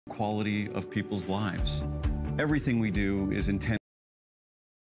quality of people's lives. Everything we do is intended.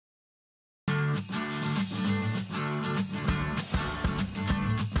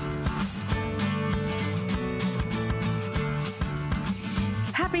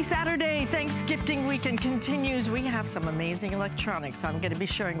 Happy Saturday. Thanksgiving weekend continues. We have some amazing electronics I'm going to be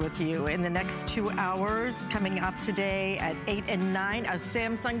sharing with you in the next 2 hours. Coming up today at 8 and 9, a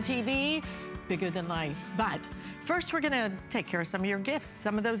Samsung TV, bigger than life. But first, we're going to take care of some of your gifts.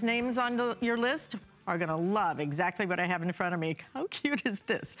 Some of those names on your list are going to love exactly what I have in front of me. How cute is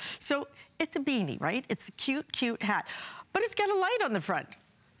this? So it's a beanie, right? It's a cute, cute hat, but it's got a light on the front.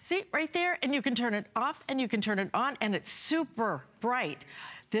 See, right there, and you can turn it off and you can turn it on, and it's super bright.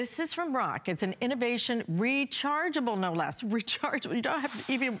 This is from Rock. It's an innovation, rechargeable, no less. Rechargeable. You don't have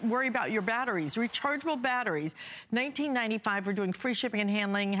to even worry about your batteries. Rechargeable batteries. $19.95. We're doing free shipping and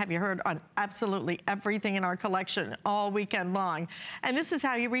handling. Have you heard on absolutely everything in our collection all weekend long? And this is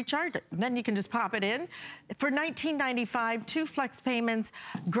how you recharge it. Then you can just pop it in. For $19.95, 2 flex payments.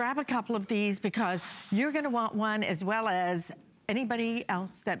 Grab a couple of these because you're going to want one, as well as anybody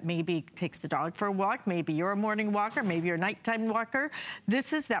else that maybe takes the dog for a walk. Maybe you're a morning walker, maybe you're a nighttime walker.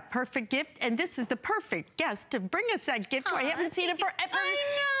 This is that perfect gift, and this is the perfect guest to bring us that gift. I haven't seen it forever.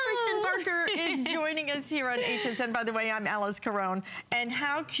 Kristen Barker is joining us here on HSN. By the way, I'm Alice Carone. And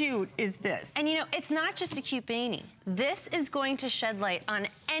how cute is this? And you know, it's not just a cute beanie. This is going to shed light on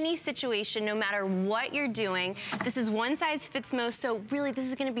any situation, no matter what you're doing. This is one size fits most, so really this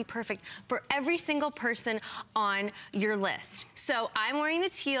is gonna be perfect for every single person on your list. So I'm wearing the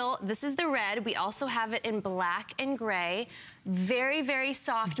teal, this is the red. We also have it in black and gray. Very, very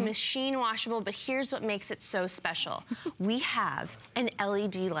soft, machine washable, but here's what makes it so special. We have an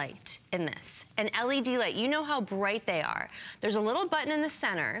LED light in this. An LED light, you know how bright they are. There's a little button in the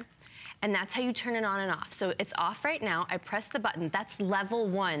center, and that's how you turn it on and off. So it's off right now. I press the button. That's level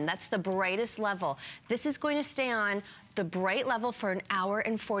 1. That's the brightest level. This is going to stay on the bright level for an hour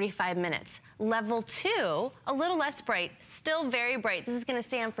and 45 minutes. Level 2, a little less bright, still very bright. This is gonna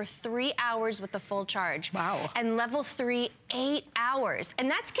stay on for 3 hours with the full charge. Wow. And level 3, 8 hours.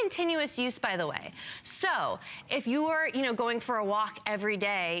 And that's continuous use, by the way. So if you were, going for a walk every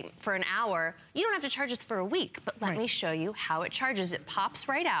day for an hour, you don't have to charge this for a week, but let me show you how it charges. It pops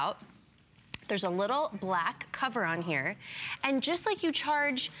right out. There's a little black cover on here. And just like you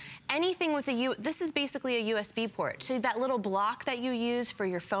charge anything with this is basically a USB port. So that little block that you use for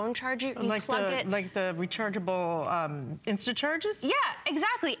your phone charger, you plug it. Like the rechargeable Insta charges? Yeah,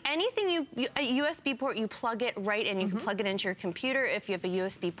 exactly. Anything a USB port, you plug it right in. You can plug it into your computer if you have a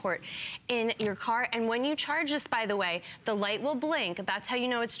USB port in your car. And when you charge this, by the way, the light will blink. That's how you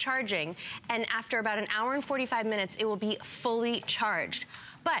know it's charging. And after about an hour and 45 minutes, it will be fully charged.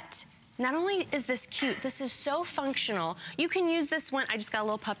 But not only is this cute, this is so functional. You can use this one. I just got a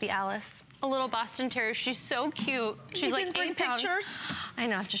little puppy, Alice, a little Boston Terrier. She's so cute. She's like 8 pounds. Pictures? I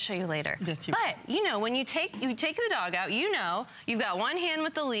know, I have to show you later. Yes, but when you take the dog out, you've got one hand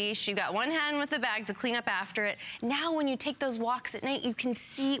with the leash, you've got one hand with the bag to clean up after it. Now when you take those walks at night, you can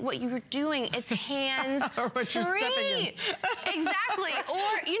see what you were doing. It's hands or what you're stepping in. Exactly. Or,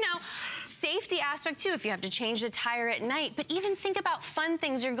 safety aspect too, if you have to change the tire at night. But even think about fun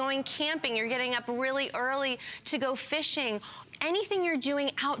things. You're going camping, you're getting up really early to go fishing. Anything you're doing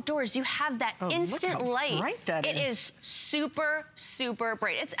outdoors, you have that instant light. Bright that it is super, super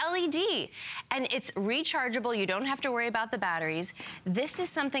bright. It's LED and it's rechargeable. You don't have to worry about the batteries. This is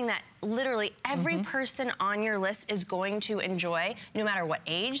something that literally every person on your list is going to enjoy, no matter what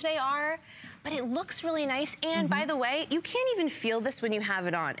age they are. But it looks really nice, and by the way, you can't even feel this when you have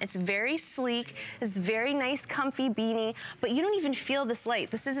it on. It's very sleek, it's very nice, comfy beanie, but you don't even feel this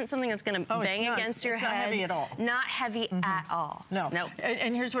light. This isn't something that's gonna bang against your head. It's not heavy at all. Not heavy at all. No. Nope.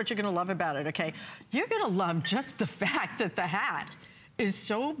 And here's what you're gonna love about it, okay? You're gonna love just the fact that the hat is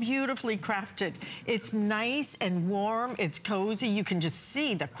so beautifully crafted. It's nice and warm, it's cozy. You can just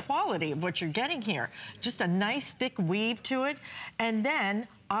see the quality of what you're getting here. Just a nice thick weave to it. And then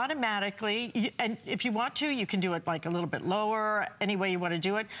automatically, and if you want to, you can do it like a little bit lower, any way you want to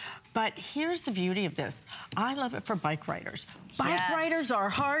do it. But here's the beauty of this. I love it for bike riders. Bike riders are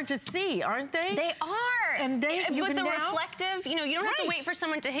hard to see, aren't they? They are. And with the reflective, you don't have to wait for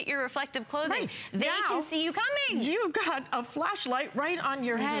someone to hit your reflective clothing. They can see you coming. You got a flashlight right on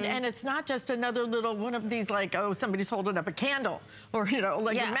your head, and it's not just another little one of these like, oh, somebody's holding up a candle or,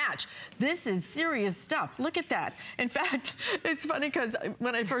 like a match. This is serious stuff. Look at that. In fact, it's funny because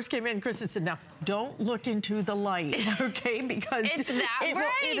when I I first came in, Kristen said, now, don't look into the light, okay? Because it's that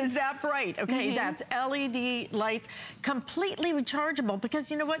bright. It is that bright, okay? That's LED lights, completely rechargeable, because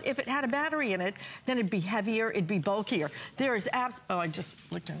you know what? If it had a battery in it, then it'd be heavier, it'd be bulkier. There is oh, I just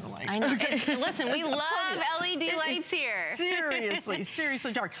looked in the light. I know. Okay. Listen, we love LED lights here.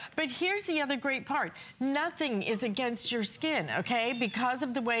 Seriously dark. But here's the other great part. Nothing is against your skin, okay? Because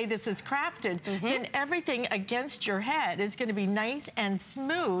of the way this is crafted, then everything against your head is going to be nice and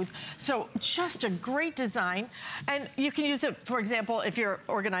smooth. So just a great design. And you can use it, for example, if you're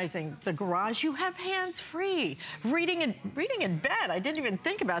organizing the garage, you have hands-free. Reading in bed, I didn't even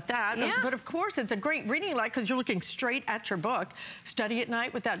think about that. Yeah. But of course, it's a great reading light because you're looking straight at your book. Study at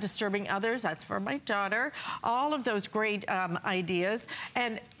night without disturbing others. That's for my daughter. All of those great ideas.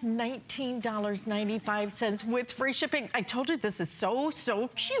 And $19.95 with free shipping. I told you this is so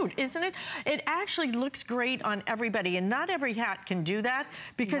cute, isn't it? It actually looks great on everybody, and not every hat can do that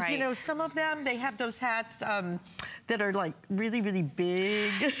because, you know, some of them, they have those hats that are like really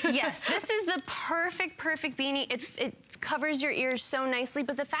big. Yes, this is the perfect beanie. It covers your ears so nicely,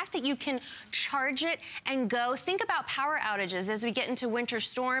 but the fact that you can charge it and go, think about power outages as we get into winter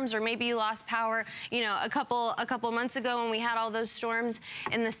storms, or maybe you lost power, you know, a couple months ago when we had all those storms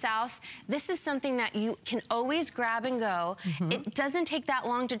in the south. This is something that you can always grab and go. It doesn't take that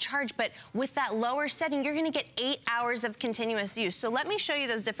long to charge, but with that lower setting, you're gonna get 8 hours of continuous use. So let me show you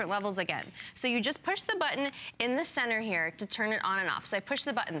those different levels again. So you just push the button in the center here to turn it on and off. So I push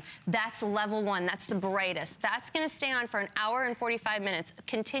the button, that's level 1, that's the brightest. That's gonna stay on for an hour and 45 minutes,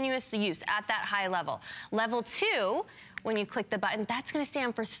 continuous use at that high level. Level 2, when you click the button, that's gonna stay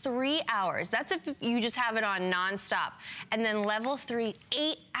on for 3 hours. That's if you just have it on nonstop. And then level 3,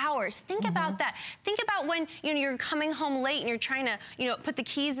 8 hours. Think about that. Think about when you're coming home late and you're trying to put the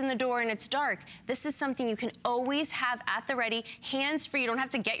keys in the door and it's dark. This is something you can always have at the ready, hands-free. You don't have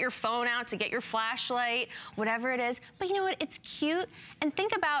to get your phone out to get your flashlight, whatever it is. But you know what? It's cute. And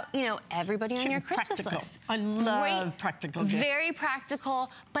think about everybody on your Christmas list. I love practical gifts. Very practical.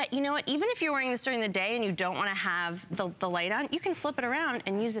 But you know what? Even if you're wearing this during the day and you don't want to have the light on, you can flip it around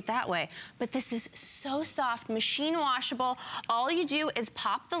and use it that way. But this is so soft, machine washable. All you do is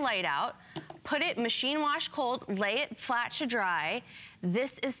pop the light out, put it machine wash cold, lay it flat to dry.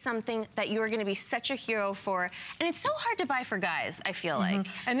 This is something that you're gonna be such a hero for. And it's so hard to buy for guys, I feel like.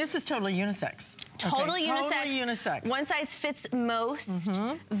 And this is totally unisex. Totally unisex. Totally unisex. One size fits most.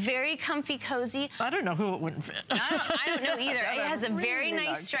 Very comfy, cozy. I don't know who it wouldn't fit. I don't know either. It has a very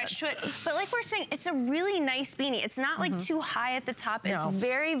nice stretch to it. But like we're saying, it's a really nice beanie. It's not like too high at the top. It's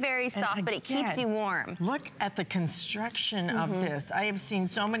very soft, but it keeps you warm. Look at the construction of this. I have seen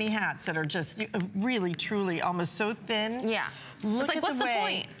so many hats that are just really, truly almost so thin. Yeah. Look it's like, what's the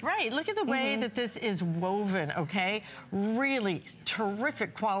point? Right, look at the way that this is woven, okay? Really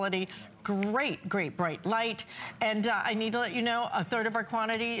terrific quality. Great bright light. And I need to let you know, a third of our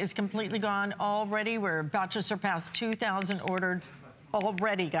quantity is completely gone already. We're about to surpass 2,000 ordered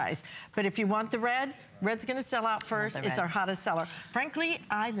already, guys. But if you want the red, red's gonna sell out first. It's our hottest seller. Frankly,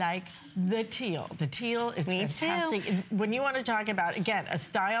 I like the teal. The teal is fantastic. And when you want to talk about, again, a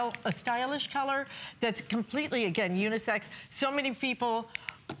stylish color that's completely, again, unisex. So many people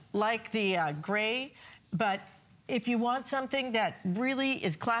like the gray, but if you want something that really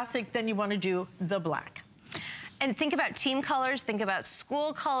is classic, then you want to do the black. And think about team colors, think about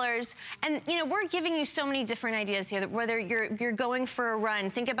school colors. And we're giving you so many different ideas here, that whether you're going for a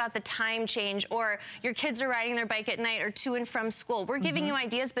run, think about the time change, or your kids are riding their bike at night or to and from school. We're giving you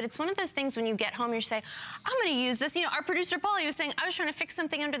ideas, but it's one of those things when you get home, you say, I'm gonna use this. Our producer, Paulie, was saying, I was trying to fix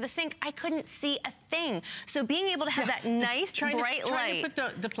something under the sink. I couldn't see a thing. So being able to have that nice, bright light. Trying to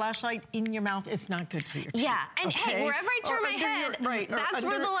put the flashlight in your mouth, it's not good for your teeth. Yeah, and hey, wherever I turn my head, that's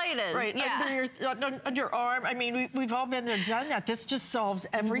where the light is. Right, under your arm. I mean, we've all been there, done that. This just solves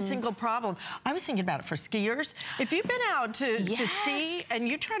every single problem. I was thinking about it for skiers. If you've been out to ski and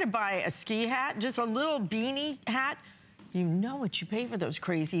you try to buy a ski hat, just a little beanie hat, you know what you pay for those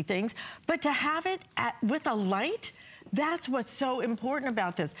crazy things. But to have it with a light, that's what's so important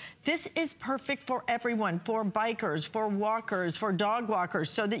about this. This is perfect for everyone, for bikers, for walkers, for dog walkers,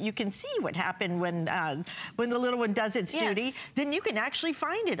 so that you can see what happened when the little one does its duty. Then you can actually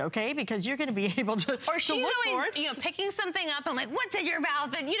find it, okay? Because you're going to be able to. Or she's always, picking something up. I'm like, what's in your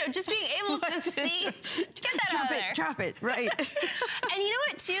mouth? And just being able to see, get that out of there. Drop it, right? And you know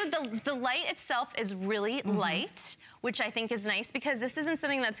what, too? The light itself is really light. which I think is nice because this isn't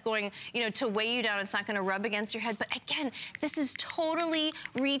something that's going, you know, to weigh you down. It's not going to rub against your head. But again, this is totally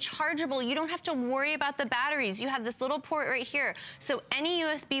rechargeable. You don't have to worry about the batteries. You have this little port right here. So any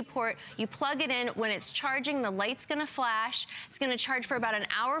USB port, you plug it in. When it's charging, the light's going to flash. It's going to charge for about an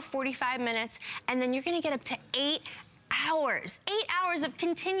hour, 45 minutes, and then you're going to get up to 8 hours. 8 hours of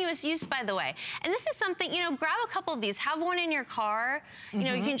continuous use, by the way. And this is something, you know, grab a couple of these. Have one in your car. You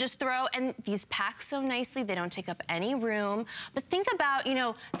know, you can just throw, and these pack so nicely. They don't take up any room. But think about, you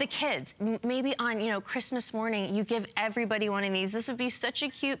know, the kids. Maybe on, you know, Christmas morning, you give everybody one of these. This would be such a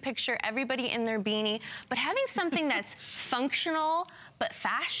cute picture, everybody in their beanie. But having something that's functional, but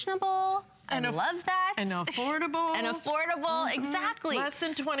fashionable, I love that. And affordable. And affordable, exactly. Less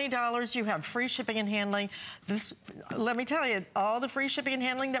than $20, you have free shipping and handling. This, let me tell you, all the free shipping and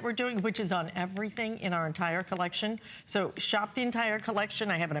handling that we're doing, which is on everything in our entire collection. So shop the entire collection.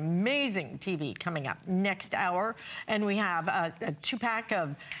 I have an amazing TV coming up next hour. And we have a 2-pack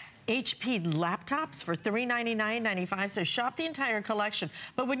of HP laptops for $399.95, so shop the entire collection.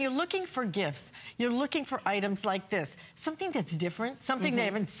 But when you're looking for gifts, you're looking for items like this. Something that's different, something they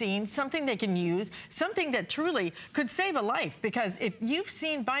haven't seen, something they can use, something that truly could save a life. Because if you've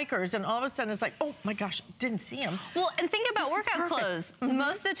seen bikers and all of a sudden it's like, oh my gosh, didn't see them. Well, and think about workout clothes.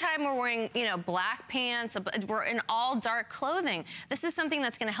 Most of the time we're wearing, you know, black pants, we're in all dark clothing. This is something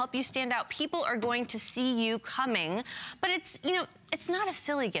that's gonna help you stand out. People are going to see you coming, but it's, you know, it's not a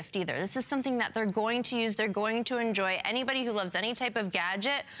silly gift either. This is something that they're going to use, they're going to enjoy. Anybody who loves any type of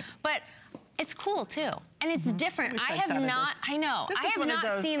gadget, but it's cool too. And it's different. I have not, I know, I have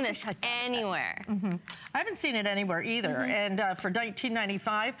not seen this anywhere. I haven't seen it anywhere either. And for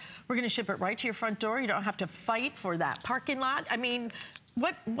 $19.95, we're gonna ship it right to your front door. You don't have to fight for that parking lot. I mean,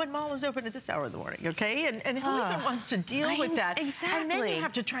 what mall is open at this hour of the morning, okay? And who even wants to deal with that? Exactly. And then you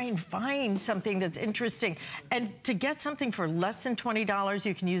have to try and find something that's interesting. And to get something for less than $20,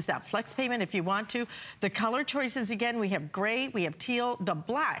 you can use that flex payment if you want to. The color choices, again, we have gray, we have teal, the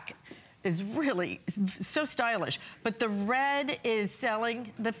black is really so stylish. But the red is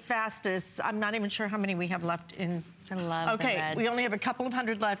selling the fastest. I'm not even sure how many we have left in. I love the reds. We only have a couple of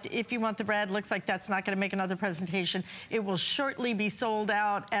hundred left. If you want the red, looks like that's not gonna make another presentation. It will shortly be sold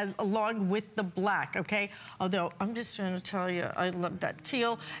out along with the black, okay? Although, I'm just gonna tell you, I love that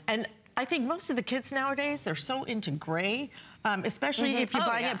teal. And I think most of the kids nowadays, they're so into gray. Especially if you're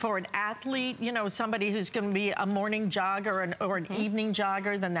buying it for an athlete, you know, somebody who's going to be a morning jogger or an evening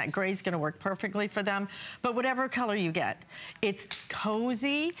jogger, then that gray is going to work perfectly for them. But whatever color you get, it's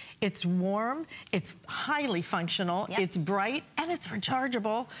cozy, it's warm, it's highly functional, it's bright, and it's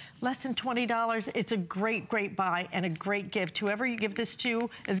rechargeable. Less than $20. It's a great, great buy and a great gift. Whoever you give this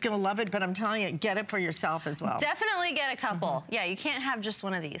to is going to love it, but I'm telling you, get it for yourself as well. Definitely get a couple. Yeah, you can't have just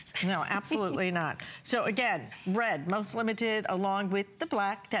one of these. No, absolutely not. So again, red, most limited, along with the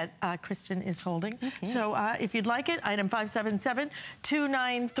black that Kristen is holding. So if you'd like it, item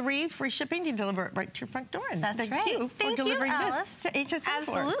 577-293, free shipping. You deliver it right to your front door. And That's thank right. you for delivering this to HSN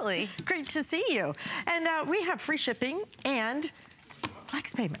Absolutely. for us. Great to see you. And we have free shipping and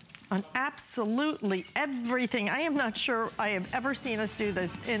flex payment on absolutely everything. I am not sure I have ever seen us do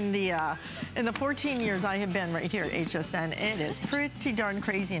this in the 14 years I have been right here at HSN. It is pretty darn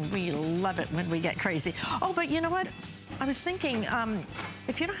crazy, and we love it when we get crazy. Oh, but you know what? I was thinking,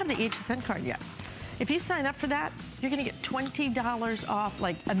 if you don't have the HSN card yet, if you sign up for that, you're gonna get $20 off,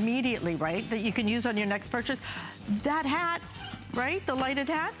 like immediately, right? That you can use on your next purchase. That hat, right? The lighted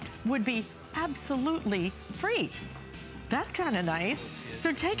hat would be absolutely free. That's kind of nice.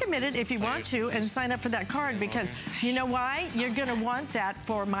 So take a minute if you want to and sign up for that card, because you know why? You're gonna want that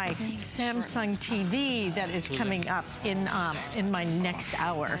for my Samsung TV that is coming up in my next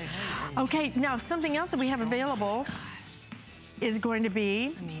hour. Okay, now something else that we have available is going to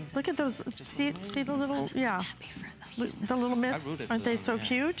be, look at those, see the little, the little mitts, aren't they so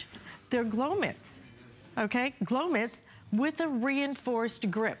cute? They're glow mitts, okay? Glow mitts with a reinforced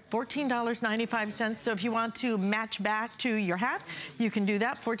grip, $14.95. So if you want to match back to your hat, you can do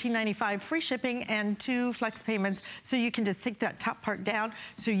that, $14.95 free shipping and 2 flex payments. So you can just take that top part down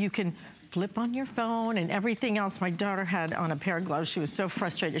so you can flip on your phone and everything else. My daughter had on a pair of gloves. She was so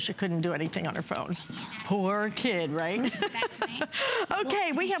frustrated she couldn't do anything on her phone. Poor kid, right?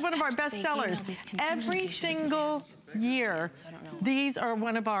 Okay, we have one of our best sellers. Every single year, these are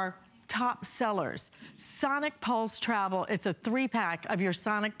one of our top sellers. Sonic Pulse Travel. It's a 3-pack of your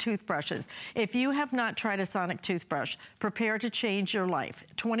Sonic toothbrushes. If you have not tried a Sonic toothbrush, prepare to change your life.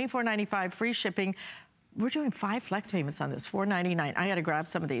 $24.95 free shipping. We're doing 5 flex payments on this, $4.99. I gotta grab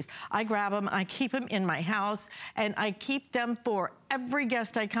some of these. I grab them, I keep them in my house, and I keep them for every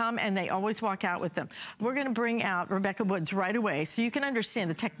guest I come, and they always walk out with them. We're gonna bring out Rebecca Woods right away so you can understand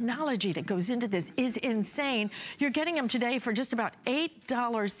the technology that goes into this is insane. You're getting them today for just about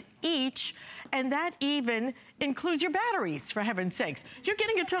 $8 each, and that even includes your batteries, for heaven's sakes. You're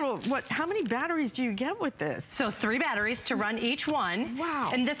getting a total of, what, how many batteries do you get with this? So 3 batteries to run each one. Wow.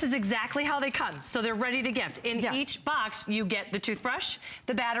 And this is exactly how they come. So they're ready to gift. In each box, you get the toothbrush,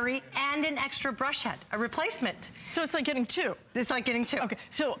 the battery, and an extra brush head, a replacement. So it's like getting 2. It's like getting 2. Okay,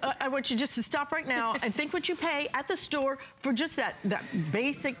 so I want you just to stop right now and think what you pay at the store for just that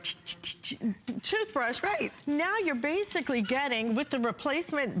basic toothbrush. Right. Now you're basically getting, with the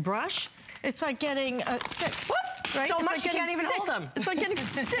replacement brush, it's like getting 6. Whoop! Right? So it's much like you can't even hold them. It's like getting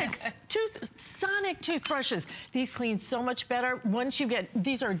 6 sonic toothbrushes. These clean so much better. Once you get,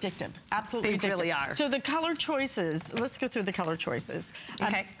 these are addictive. Absolutely addictive. They really are. So the color choices, let's go through the color choices.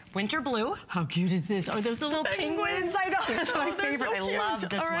 Okay, winter blue. How cute is this? Are those the little penguins? I know, that's my favorite. So I cute. love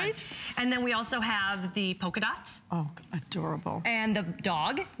this All right. one. And then we also have the polka dots. Oh, adorable. And the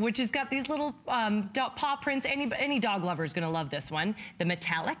dog, which has got these little paw prints. Any dog lover is gonna love this one. The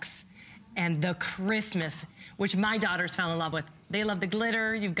metallics. And the Christmas, which my daughters fell in love with. They love the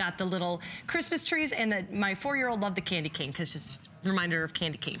glitter. You've got the little Christmas trees, and my 4-year-old loved the candy cane because it's a reminder of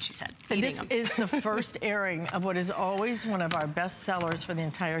candy cane, she said. And this is the first airing of what is always one of our best sellers for the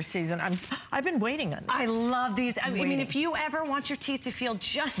entire season. I've been waiting on this. I love these. I mean, if you ever want your teeth to feel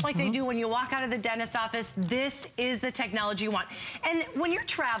just like they do when you walk out of the dentist office, this is the technology you want. And when you're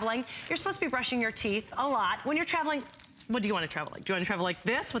traveling, you're supposed to be brushing your teeth a lot. When you're traveling, what do you want to travel like? Do you want to travel like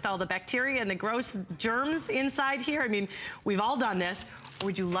this with all the bacteria and the gross germs inside here? I mean, we've all done this. Or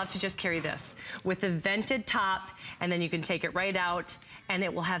would you love to just carry this with the vented top, and then you can take it right out, and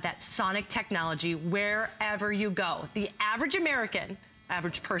it will have that sonic technology wherever you go. The average American,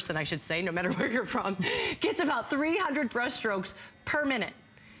 average person I should say, no matter where you're from, gets about 300 brush strokes per minute.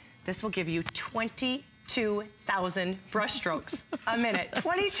 This will give you 22,000 brush strokes a minute.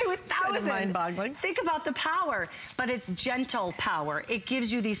 22,000. Mind-boggling. Think about the power, but it's gentle power. It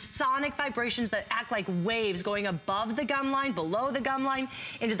gives you these sonic vibrations that act like waves going above the gum line, below the gum line,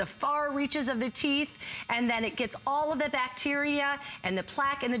 into the far reaches of the teeth, and then it gets all of the bacteria and the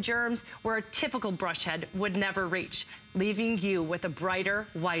plaque and the germs where a typical brush head would never reach, leaving you with a brighter,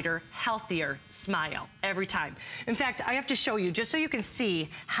 whiter, healthier smile every time. In fact, I have to show you just so you can see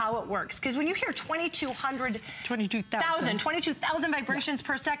how it works. Because when you hear 22,000 vibrations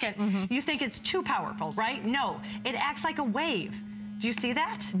per second, you think it's too powerful, right? No, it acts like a wave. Do you see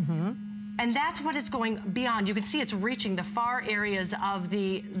that? And that's what it's going beyond. You can see it's reaching the far areas of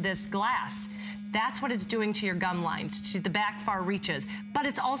this glass. That's what it's doing to your gum lines, to the back far reaches. But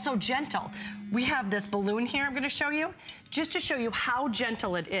it's also gentle. We have this balloon here I'm gonna show you, just to show you how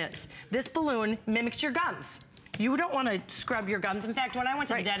gentle it is. This balloon mimics your gums. You don't want to scrub your gums. In fact, when I went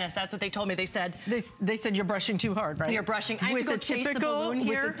to the dentist, that's what they told me. They said you're brushing too hard, right? You're brushing. I have to go chase the balloon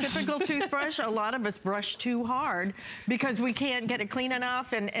here. With the typical toothbrush, a lot of us brush too hard because we can't get it clean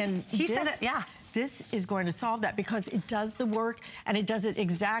enough. And he said it, yeah. This is going to solve that because it does the work and it does it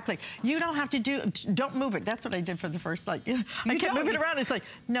exactly. You don't have to don't move it. That's what I did for the first, I kept moving it around. It's like,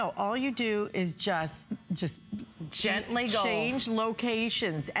 no, all you do is just gently go. Change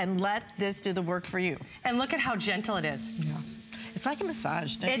locations and let this do the work for you. And look at how gentle it is. Yeah. It's like a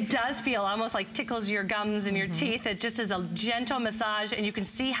massage. It does feel almost like tickles your gums and your teeth. It just is a gentle massage, and you can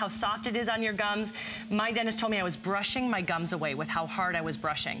see how soft it is on your gums. My dentist told me I was brushing my gums away with how hard I was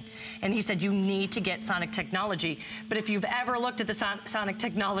brushing. And he said, you need to get sonic technology. But if you've ever looked at the sonic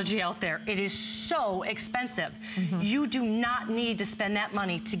technology out there, it is so expensive. You do not need to spend that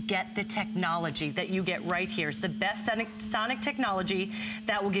money to get the technology that you get right here. It's the best sonic technology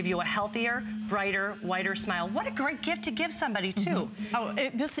that will give you a healthier, brighter, whiter smile. What a great gift to give somebody, too. Oh,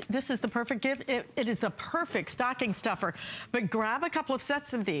 this is the perfect gift. It is the perfect stocking stuffer. But grab a couple of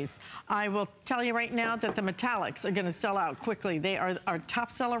sets of these. I will tell you right now that the metallics are going to sell out quickly. They are our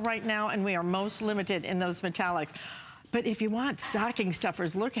top seller right now, and we are most limited in those metallics. But if you want stocking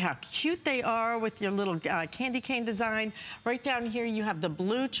stuffers, look at how cute they are with your little candy cane design. Right down here, you have the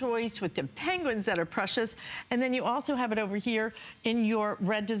blue choice with the penguins that are precious. And then you also have it over here in your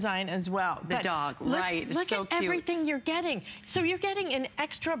red design as well. The dog, right. Look so at cute. everything you're getting. So you're getting an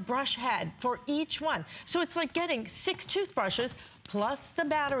extra brush head for each one. So it's like getting 6 toothbrushes, plus the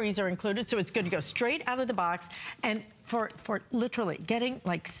batteries are included. So it's good to go straight out of the box. And for literally getting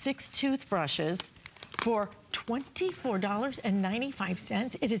like 6 toothbrushes for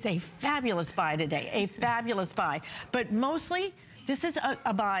 $24.95. It is a fabulous buy today, a fabulous buy. But mostly, This is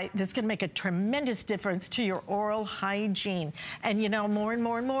a buy that's going to make a tremendous difference to your oral hygiene. And you know, more and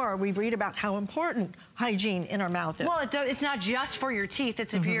more and more, we read about how important hygiene in our mouth is. Well, it's not just for your teeth,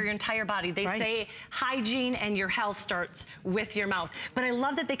 it's for your entire body. They say hygiene and your health starts with your mouth. But I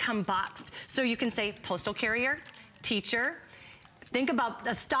love that they come boxed. So you can say postal carrier, teacher. Think about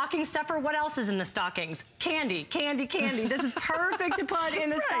a stocking stuffer. What else is in the stockings? Candy, candy, candy. This is perfect to put in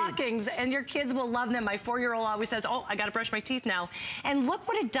the stockings, and your kids will love them. My 4-year-old always says, oh, I gotta brush my teeth now. And look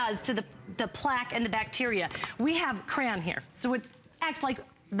what it does to the plaque and the bacteria. We have crayon here, so it acts like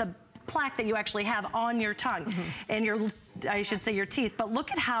the plaque that you actually have on your tongue and your, I should say, your teeth. But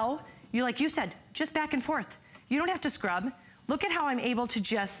look at how, like you said, just back and forth. You don't have to scrub. Look at how I'm able to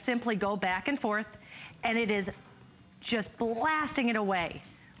just simply go back and forth, and it is just blasting it away,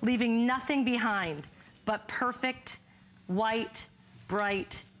 leaving nothing behind but perfect, white,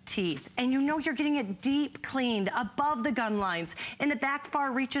 bright teeth. And you know you're getting it deep cleaned above the gum lines in the back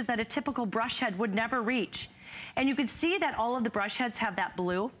far reaches that a typical brush head would never reach. And you can see that all of the brush heads have that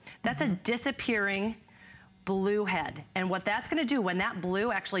blue. That's a disappearing blue head. And what that's gonna do when that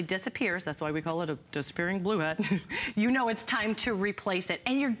blue actually disappears, that's why we call it a disappearing blue head, you know it's time to replace it.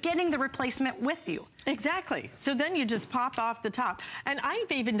 And you're getting the replacement with you. Exactly. So then you just pop off the top. And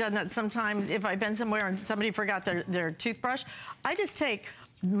I've even done that sometimes if I've been somewhere and somebody forgot their toothbrush. I just take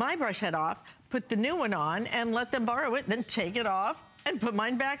my brush head off, put the new one on, and let them borrow it, then take it off and put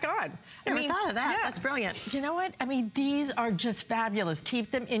mine back on. I mean, thought of that. Yeah. That's brilliant. You know what? I mean, these are just fabulous.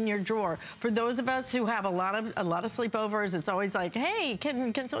 Keep them in your drawer. For those of us who have a lot of sleepovers, it's always like, hey,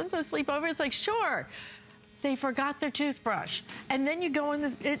 can so-and-so sleep over? It's like, sure. They forgot their toothbrush. And then you go in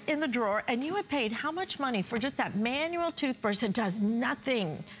the drawer and you have paid how much money for just that manual toothbrush that does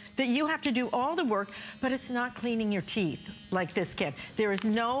nothing, that you have to do all the work, but it's not cleaning your teeth like this can. There is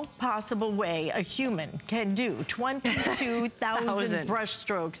no possible way a human can do 22,000 brush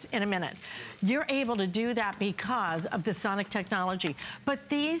strokes in a minute. You're able to do that because of the sonic technology. But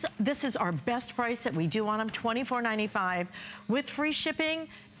this is our best price that we do on them, $24.95 with free shipping.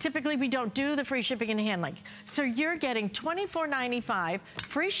 Typically, we don't do the free shipping and handling. So you're getting $24.95,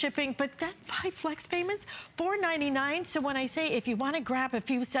 free shipping, but then 5 flex payments, $4.99. So when I say if you want to grab a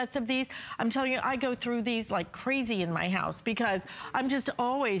few sets of these, I'm telling you, I go through these like crazy in my house because I'm just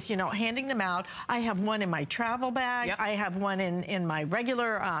always, you know, handing them out. I have one in my travel bag. Yep. I have one in my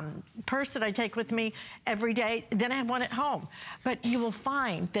regular purse that I take with me every day. Then I have one at home. But you will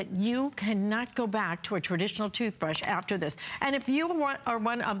find that you cannot go back to a traditional toothbrush after this. And if you are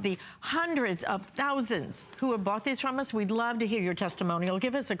one of the hundreds of thousands who have bought these from us, we'd love to hear your testimonial.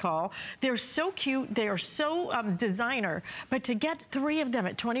 Give us a call. They're so cute. They are so designer. But to get 3 of them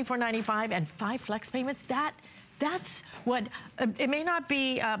at $24.95 and 5 flex payments, that's what, it may not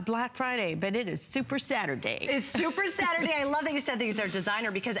be Black Friday, but it is Super Saturday. It's Super Saturday. I love that you said these are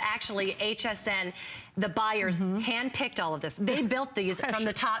designer because actually HSN, the buyers, handpicked all of this. They built these from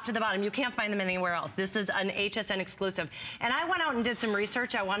the top to the bottom. You can't find them anywhere else. This is an HSN exclusive. And I went out and did some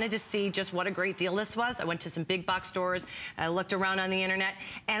research. I wanted to see just what a great deal this was. I went to some big box stores. I looked around on the internet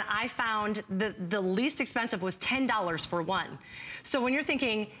and I found the least expensive was $10 for one. So when you're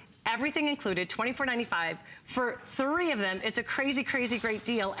thinking, everything included, $24.95. For 3 of them, it's a crazy, crazy great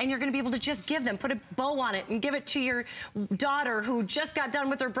deal. And you're gonna be able to just give them, put a bow on it and give it to your daughter who just got done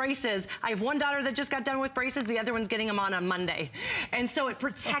with her braces. I have one daughter that just got done with braces. The other one's getting them on Monday. And so it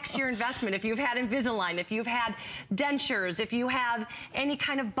protects your investment. If you've had Invisalign, if you've had dentures, if you have any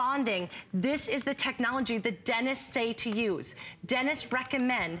kind of bonding, this is the technology that dentists say to use. Dentists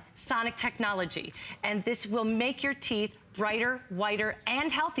recommend sonic technology. And this will make your teeth brighter, whiter,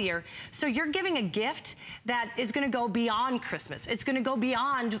 and healthier. So you're giving a gift that is gonna go beyond Christmas. It's gonna go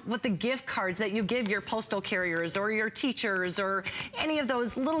beyond what the gift cards that you give your postal carriers or your teachers or any of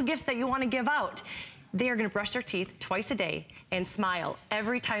those little gifts that you wanna give out. They are gonna brush their teeth twice a day and smile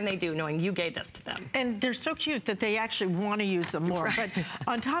every time they do, knowing you gave this to them. And they're so cute that they actually wanna use them more. Right. But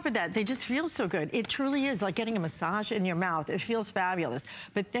on top of that, they just feel so good. It truly is like getting a massage in your mouth. It feels fabulous.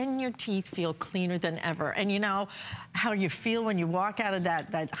 But then your teeth feel cleaner than ever. And you know how you feel when you walk out of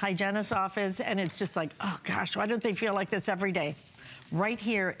that hygienist's office and it's just like, oh gosh, why don't they feel like this every day? Right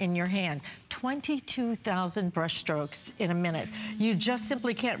here in your hand. 22,000 brush strokes in a minute. You just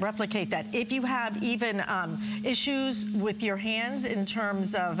simply can't replicate that. If you have even issues with your hands in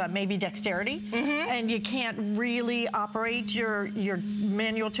terms of maybe dexterity, and you can't really operate your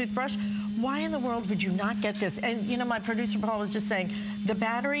manual toothbrush, why in the world would you not get this? And you know, my producer Paul was just saying, the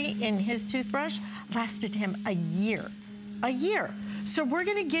battery in his toothbrush lasted him a year. A year. So we're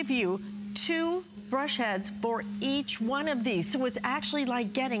gonna give you 2 brush heads for each one of these. So it's actually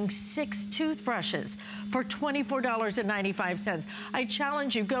like getting 6 toothbrushes for $24.95. I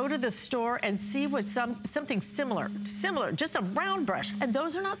challenge you, go to the store and see what something similar, just a round brush. And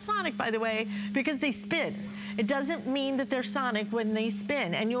those are not sonic, by the way, because they spin. It doesn't mean that they're sonic when they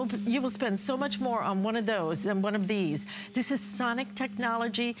spin, and you will spend so much more on one of those than one of these. This is sonic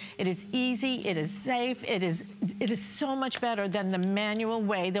technology. It is easy, it is safe, it is so much better than the manual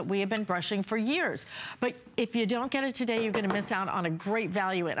way that we have been brushing for years. But if you don't get it today, you're gonna miss out on a great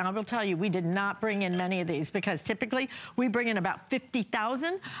value. And I will tell you, we did not bring in many of these because typically we bring in about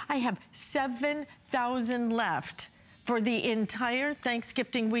 50,000. I have 7,000 left for the entire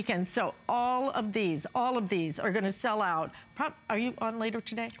Thanksgiving weekend. So all of these are gonna sell out. Are you on later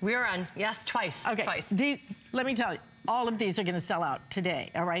today? We are on, yes, twice. Okay, twice. Let me tell you, all of these are gonna sell out today,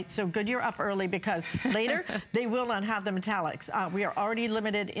 all right? So good you're up early because later they will not have the metallics. We are already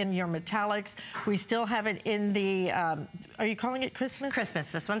limited in your metallics. We still have it in the, are you calling it Christmas? Christmas,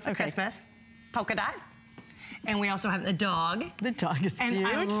 this one's the Christmas. Polka dot. And we also have the dog. The dog is cute. And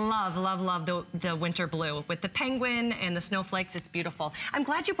I love, love, love the winter blue with the penguin and the snowflakes. It's beautiful. I'm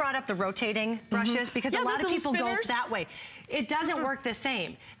glad you brought up the rotating brushes because a lot of people go that way. It doesn't work the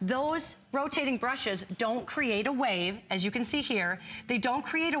same. Those rotating brushes don't create a wave, as you can see here. They don't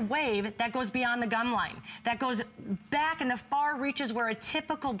create a wave that goes beyond the gum line. That goes back in the far reaches where a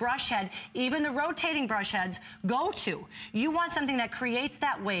typical brush head, even the rotating brush heads, go to. You want something that creates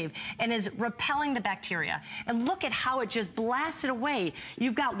that wave and is repelling the bacteria. And look at how it just blasted away.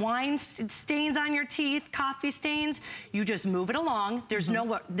 You've got wine stains on your teeth, coffee stains. You just move it along. There's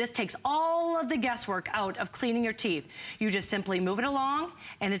this takes all of the guesswork out of cleaning your teeth. You just simply move it along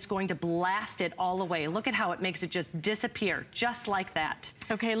and it's going to blast it all away. Look at how it makes it just disappear, just like that.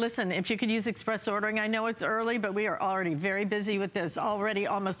 Okay, listen, if you could use express ordering, I know it's early, but we are already very busy with this. Already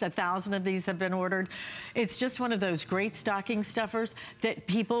almost 1,000 of these have been ordered. It's just one of those great stocking stuffers that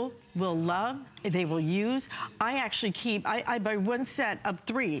people will love, they will use. I actually keep, I buy one set of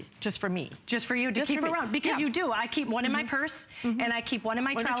 3 just for me. Just for you to keep around, because you do. I keep one in my purse, and I keep one in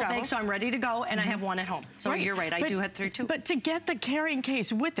my travel bag, so I'm ready to go, and I have one at home. So you're right, I do have 3 too. But to get the carrying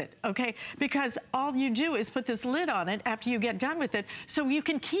case with it, okay, because all you do is put this lid on it after you get done with it, so you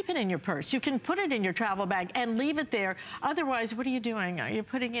can keep it in your purse. You can put it in your travel bag and leave it there. Otherwise, what are you doing? Are you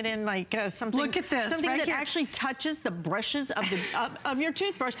putting it in like something? Look at this, something that actually touches the brushes of the of your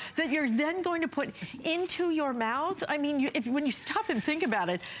toothbrush that you're then going to put into your mouth? I mean, when you stop and think about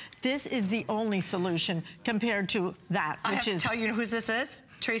it, this is the only solution compared to that. I have to tell you whose this is.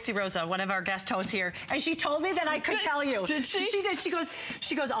 Tracy Rosa, one of our guest hosts here, and she told me that I could tell you. Did she? She did.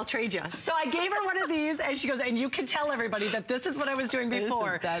 She goes, I'll trade you. So I gave her one of these, and she goes, and you can tell everybody that this is what I was doing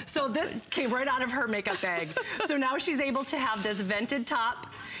before. So this came right out of her makeup bag. So now she's able to have this vented top.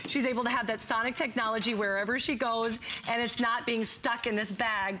 She's able to have that sonic technology wherever she goes, and it's not being stuck in this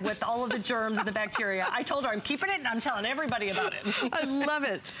bag with all of the germs and the bacteria. I told her I'm keeping it, and I'm telling everybody about it. I love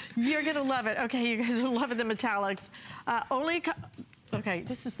it. You're gonna love it. Okay, you guys are loving the metallics. Okay,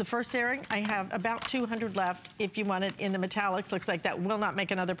 this is the first airing. I have about 200 left if you want it in the metallics. Looks like that will not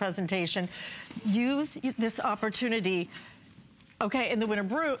make another presentation. Use this opportunity. Okay, and the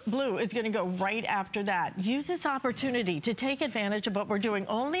winter blue is gonna go right after that. Use this opportunity to take advantage of what we're doing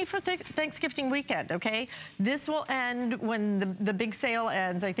only for Thanksgiving weekend, okay? This will end when the big sale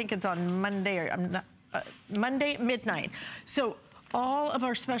ends. I think it's on Monday, or Monday midnight. So all of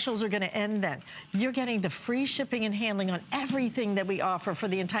our specials are gonna end then. You're getting the free shipping and handling on everything that we offer for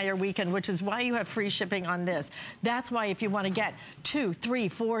the entire weekend, which is why you have free shipping on this. That's why if you wanna get 2, 3,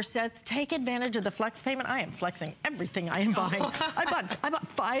 4 sets, take advantage of the flex payment. I am flexing everything I am buying. I bought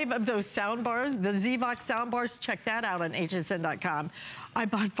 5 of those sound bars, the Zvox sound bars. Check that out on hsn.com. I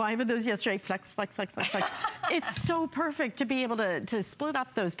bought 5 of those yesterday. Flex, flex, flex, flex, flex. It's so perfect to be able to split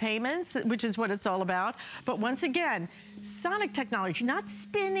up those payments, which is what it's all about. But once again, sonic technology, not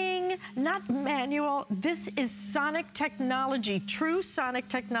spinning, not manual. This is sonic technology, true sonic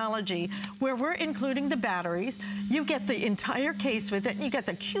technology, where we're including the batteries. You get the entire case with it, and you get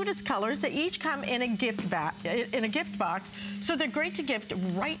the cutest colors. They each come in a gift box, so they're great to gift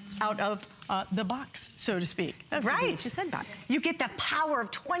right out of the box, so to speak. Right. You said box. You get the power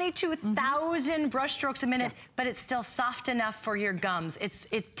of 22,000 brush strokes a minute, but it's still soft enough for your gums.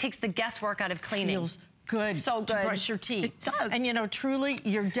 It takes the guesswork out of cleaning. Feels good, so good to brush your teeth. It does. And you know, truly,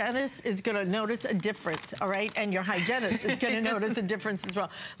 your dentist is gonna notice a difference, all right? And your hygienist is gonna notice a difference as well.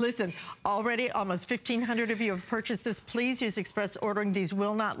 Listen, already almost 1,500 of you have purchased this. Please use express ordering. These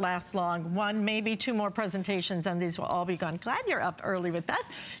will not last long. One, maybe two more presentations, and these will all be gone. Glad you're up early with us.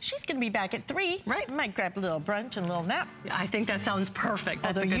 She's gonna be back at 3, right? Might grab a little brunch and a little nap. I think that sounds perfect.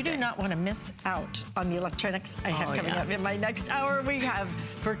 That's Although a good you do day. not want to miss out on the electronics I have coming up in my next hour. We have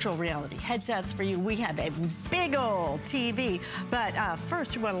virtual reality headsets for you. We have a big old TV. But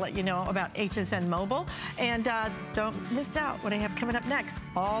first, we want to let you know about HSN Mobile. And don't miss out what I have coming up next.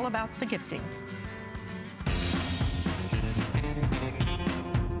 All about the gifting.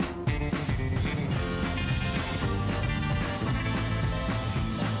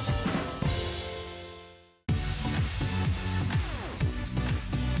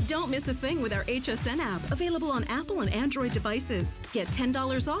 Don't miss a thing with our HSN app, available on Apple and Android devices. Get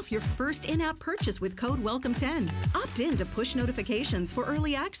 $10 off your first in-app purchase with code WELCOME10. Opt in to push notifications for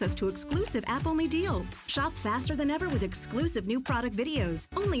early access to exclusive app-only deals. Shop faster than ever with exclusive new product videos,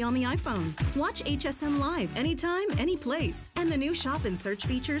 only on the iPhone. Watch HSN Live anytime, any place. And the new shop and search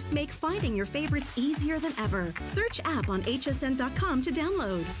features make finding your favorites easier than ever. Search app on hsn.com to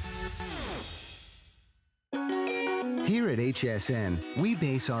download. Here at HSN, we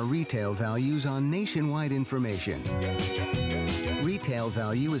base our retail values on nationwide information. Retail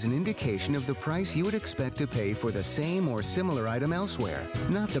value is an indication of the price you would expect to pay for the same or similar item elsewhere,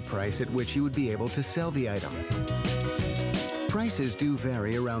 not the price at which you would be able to sell the item. Prices do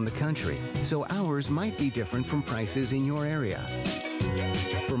vary around the country, so ours might be different from prices in your area.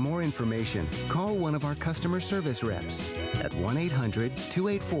 For more information, call one of our customer service reps at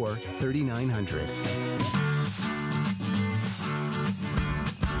 1-800-284-3900.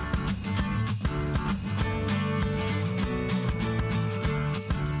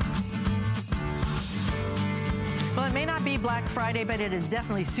 Black Friday, but it is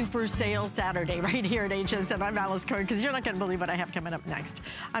definitely Super Sale Saturday right here at HSN. I'm Alice Cohen, because you're not going to believe what I have coming up next.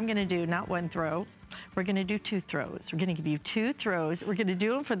 I'm going to do not one throw. We're going to do 2 throws. We're going to give you 2 throws. We're going to do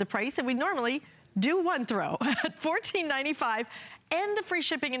them for the price that we normally do 1 throw at $14.95 and the free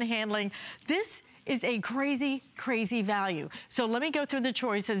shipping and handling. This is a crazy, crazy value. So let me go through the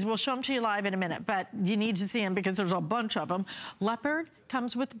choices. We'll show them to you live in a minute, but you need to see them because there's a bunch of them. Leopard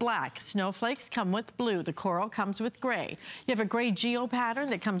comes with black. Snowflakes come with blue. The coral comes with gray. You have a gray geo pattern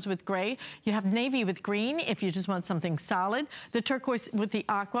that comes with gray. You have navy with green if you just want something solid. The turquoise with the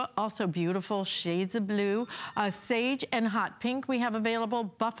aqua, also beautiful shades of blue. Sage and hot pink we have available.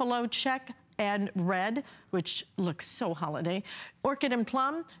 Buffalo check and red, which looks so holiday. Orchid and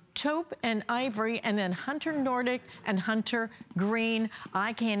plum, taupe and ivory, and then Hunter Nordic and Hunter Green.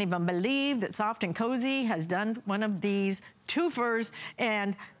 I can't even believe that Soft and Cozy has done one of these twofers,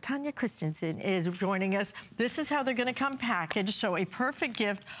 and Tanya Christensen is joining us. This is how they're gonna come packaged, so a perfect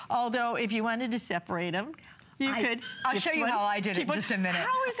gift, although if you wanted to separate them, you could. I'll show you how I did it in just a minute.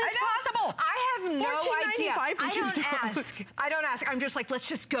 How is this possible? I have no idea. For I don't ask. I'm just like, let's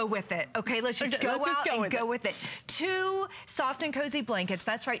just go with it. Okay, let's just go with it. 2 Soft and Cozy blankets.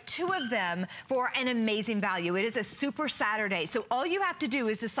 That's right, 2 of them for an amazing value. It is a Super Saturday. So all you have to do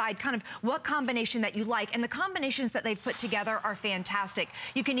is decide kind of what combination that you like. And the combinations that they've put together are fantastic.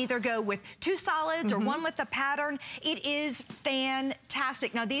 You can either go with 2 solids or 1 with a pattern. It is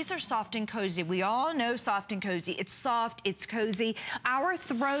fantastic. Now these are Soft and Cozy. We all know Soft and Cozy. It's soft, it's cozy. Our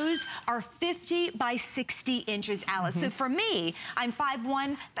throws are 50 by 60 inches, Alice. So for me, I'm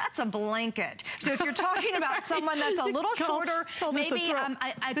 5'1", that's a blanket. So if you're talking about someone that's a little shorter, maybe a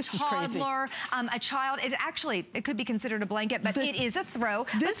toddler, a child, it could be considered a blanket, but it is a throw.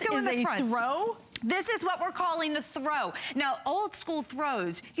 Let's go in the front. This is a throw? This is what we're calling a throw. Now, old school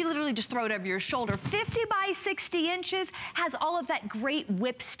throws, you literally just throw it over your shoulder. 50 by 60 inches, has all of that great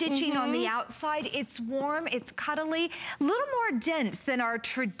whip stitching on the outside. It's warm, it's cuddly, a little more dense than our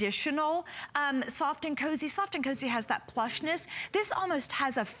traditional Soft and Cozy. Soft and Cozy has that plushness. This almost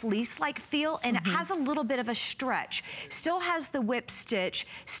has a fleece-like feel, and it has a little bit of a stretch. Still has the whip stitch,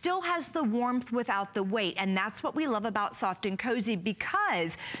 still has the warmth without the weight, and that's what we love about Soft and Cozy,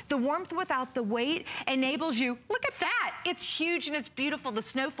 because the warmth without the weight enables you, look at that, it's huge and it's beautiful. The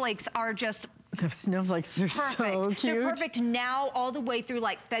snowflakes are just the snowflakes are perfect. So cute. They're perfect now all the way through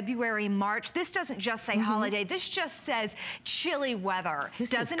like February, March. This doesn't just say holiday. This just says chilly weather,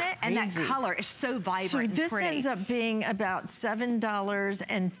 doesn't it? And that color is so vibrant and pretty. This ends up being about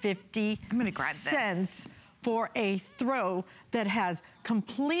 $7.50. I'm gonna grab this. For a throw that has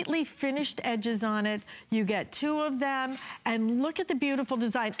completely finished edges on it. You get 2 of them, and look at the beautiful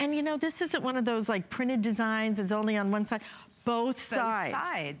design. And you know, this isn't one of those like printed designs, it's only on one side. Both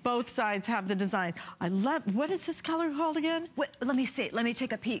sides. Both sides have the design. I love, what is this color called again? Let me see. Let me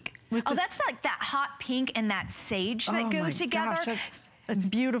take a peek. Oh, that's like that hot pink and that sage that go together. Gosh, it's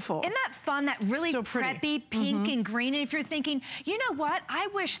beautiful. Isn't that fun? That really so preppy pink and green. And if you're thinking, you know what? I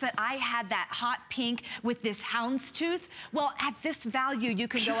wish that I had that hot pink with this houndstooth. Well, at this value, you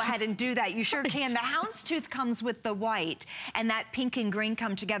can go ahead and do that. You sure can. The houndstooth comes with the white, and that pink and green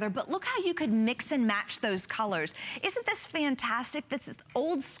come together. But look how you could mix and match those colors. Isn't this fantastic? This is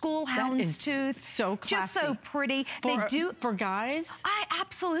old school houndstooth. So classy. Just so pretty. For guys?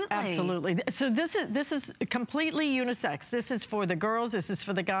 Absolutely. Absolutely. So this is completely unisex. This is for the girls. This is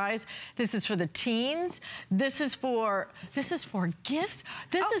for the guys. This is for the teens. This is for gifts.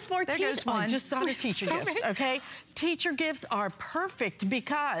 This is for teachers. I just thought of teacher gifts. Okay, teacher gifts are perfect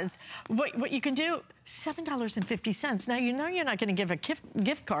because what you can do. $7.50. Now, you know you're not going to give a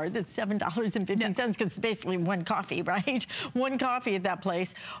gift card that's $7.50 because it's basically one coffee, right? One coffee at that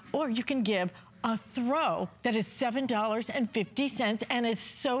place. Or you can give a throw that is $7.50 and is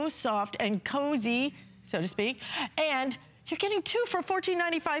so soft and cozy, so to speak. And you're getting two for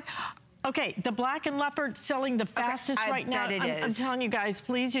 $14.95. Okay, the black and leopard selling the fastest right now. I'm telling you guys,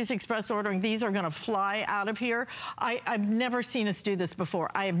 please use express ordering. These are gonna fly out of here. I've never seen us do this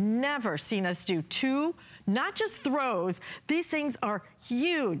before. I have never seen us do two, not just throws. These things are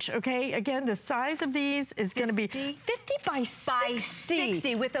huge, okay? Again, the size of these is gonna be 50 by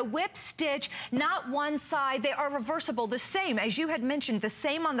 60 with a whip stitch, not one side. They are reversible, the same, as you had mentioned, the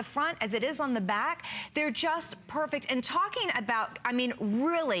same on the front as it is on the back. They're just perfect. And talking about, I mean,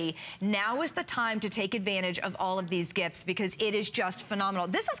 really, now is the time to take advantage of all of these gifts because it is just phenomenal.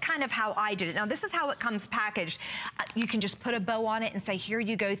 This is kind of how I did it. Now, this is how it comes packaged. You can just put a bow on it and say, here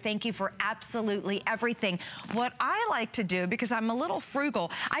you go. Thank you for absolutely everything. What I like to do, because I'm a little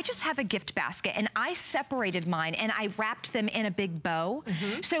frugal, I just have a gift basket and I separated mine and I wrapped them in a big bow.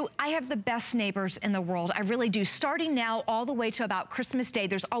 So I have the best neighbors in the world. I really do. Starting now all the way to about Christmas Day,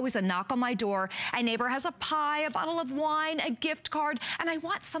 there's always a knock on my door. A neighbor has a pie, a bottle of wine, a gift card, and I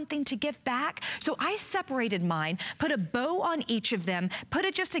want something to give back. So I separated mine, put a bow on each of them, put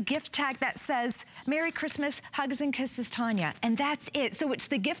just a gift tag that says, Merry Christmas, hugs and kisses, Tanya. And that's it. So it's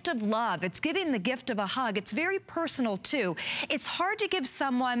the gift of love. It's giving the gift of a hug. It's very personal too. It's hard to give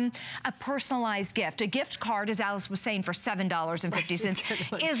someone a personalized gift. A gift card, as Alice was saying, for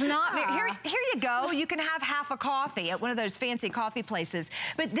 $7.50 is not, here you go. You can have half a coffee at one of those fancy coffee places.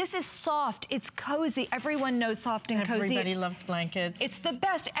 But this is soft. It's cozy. Everyone knows soft and cozy. Everybody loves blankets. It's the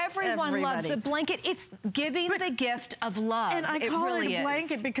best. Everyone loves a blanket. It's giving the gift of love. And I call it a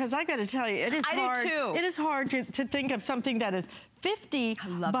blanket because I got to tell you, it is hard. I do too. It is hard to think of something that is 50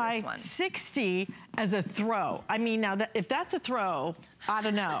 by 60 as a throw. I mean, now if that's a throw, I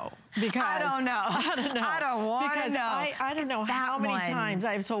don't know. Because I don't know. I don't know. I don't want to know. I don't know how many times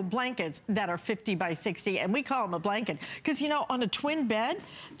I've sold blankets that are 50 by 60, and we call them a blanket. Because, you know, on a twin bed,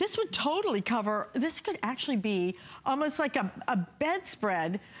 this would totally cover, this could actually be almost like a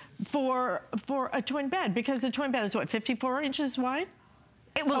bedspread for a twin bed, because the twin bed is what, 54 inches wide?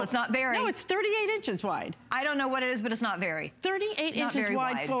 It's not very. No, it's 38 inches wide. I don't know what it is, but it's not very. 38 inches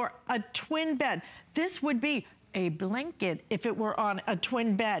wide for a twin bed. This would be a blanket if it were on a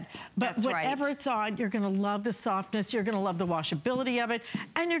twin bed. But whatever it's on, you're gonna love the softness, you're gonna love the washability of it,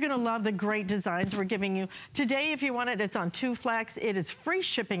 and you're gonna love the great designs we're giving you. Today, if you want it, it's on 2 flex. It is free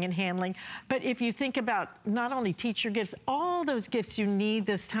shipping and handling. But if you think about not only teacher gifts, all those gifts you need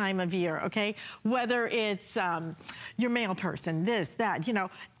this time of year, okay? Whether it's your mail person, this, that, you know,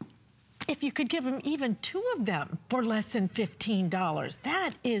 if you could give them even 2 of them for less than $15,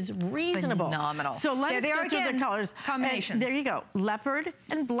 that is reasonable. Phenomenal. So let's go through the colors. Combinations. And there you go, leopard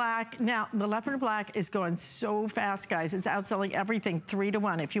and black. Now, the leopard and black is going so fast, guys. It's outselling everything 3 to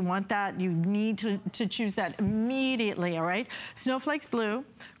 1. If you want that, you need to choose that immediately, all right? Snowflakes blue,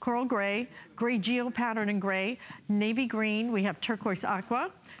 coral gray, gray geo pattern and gray, navy green, we have turquoise aqua,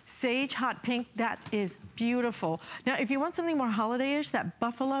 sage hot pink, that is beautiful. Now, if you want something more holiday-ish, that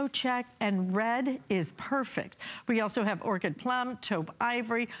buffalo check and red is perfect. We also have orchid plum, taupe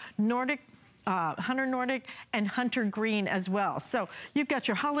ivory, Nordic, Hunter Nordic, and Hunter Green as well. So you've got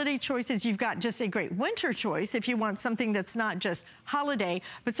your holiday choices. You've got just a great winter choice if you want something that's not just holiday,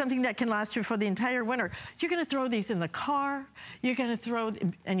 but something that can last you for the entire winter. You're going to throw these in the car. You're going to throw,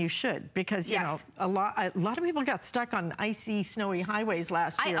 and you should, because you know a lot of people got stuck on icy, snowy highways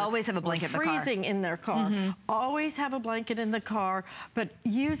last year. I always have a blanket in the car. Freezing in their car. Always have a blanket in the car, but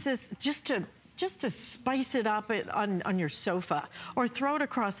use this just to spice it up on your sofa, or throw it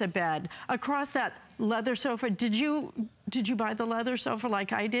across a bed, across that leather sofa. Did you buy the leather sofa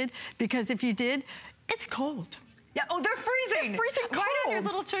like I did? Because if you did, it's cold. Yeah, oh, they're freezing. They're freezing cold. Right on your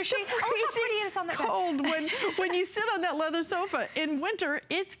little tushy. Oh, how pretty it is on that cold. When you sit on that leather sofa. In winter,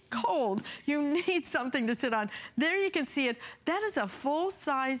 it's cold. You need something to sit on. There you can see it. That is a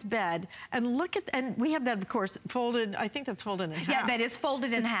full-size bed. And look at, and we have that, of course, folded, I think that's folded in half. Yeah, that is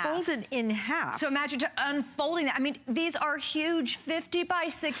folded in half. It's folded in half. So imagine unfolding that. I mean, these are huge, 50 by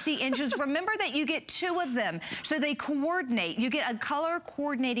 60 inches. Remember that you get 2 of them. So they coordinate. You get a color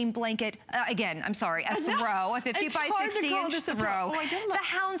coordinating blanket. Again, I'm sorry, a throw, a 50 by 60 inch throw. Oh, the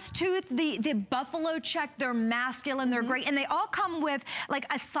houndstooth, the buffalo check, they're masculine, they're great, and they all come with like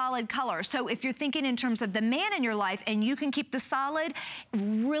a solid color. So if you're thinking in terms of the man in your life and you can keep the solid,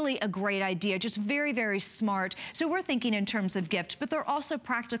 really a great idea, just very, very smart. So we're thinking in terms of gift, but they're also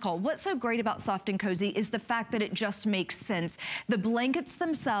practical. What's so great about Soft and Cozy is the fact that it just makes sense. The blankets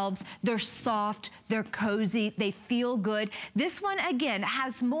themselves, they're soft, they're cozy, they feel good. This one, again,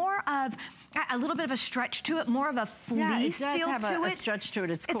 has more of a little bit of a stretch to it, more of a fleece feel to it. Yeah, it does have a stretch to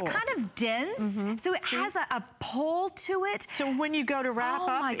it. It's cool. It's kind of dense, so it has a pull to it. So when you go to wrap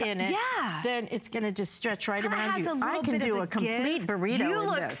up in it, then it's going to just stretch right around you. I can do a complete burrito You in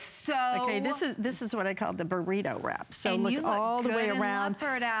look this. so... Okay, this is what I call the burrito wrap. So and look all the way around.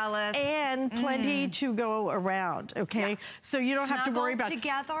 Leopard, Alice. And plenty to go around, okay? So you don't have to worry about...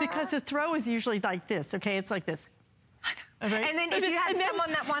 together. Because the throw is usually like this, okay? It's like this. Right? And then if you have someone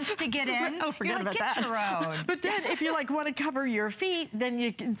that wants to get in, forget about that. Get your own. But then if you like want to cover your feet, then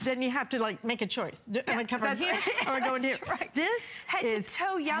you have to like make a choice. Am I covering here or am I going here? Right. This head is to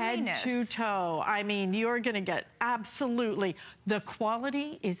toe yumminess. Head to toe. I mean, you're going to get absolutely. The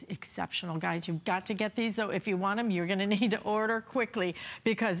quality is exceptional, guys. You've got to get these though. If you want them, you're going to need to order quickly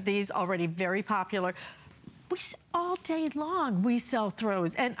because these already very popular. All day long we sell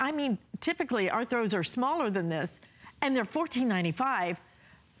throws, and I mean, typically our throws are smaller than this. And they're $14.95.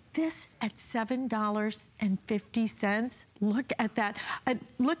 This at $7.50. Look at that.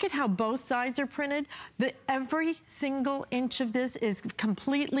 Look at how both sides are printed. Every single inch of this is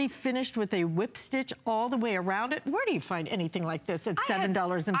completely finished with a whip stitch all the way around it. Where do you find anything like this at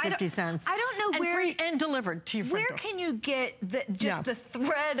 $7.50? I don't know where. Free and delivered to your front door. Where can you get just the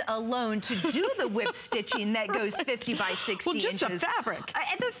thread alone to do the whip stitching that goes 50 by 60 well, just inches? the fabric.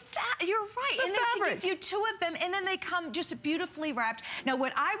 You're right. The and fabric. Then to give you 2 of them, and then they come just beautifully wrapped. Now,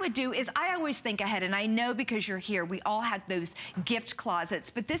 what I would do is I always think ahead, and I know because you're here, we all have those gift closets,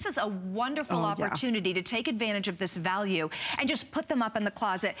 but this is a wonderful opportunity to take advantage of this value and just put them up in the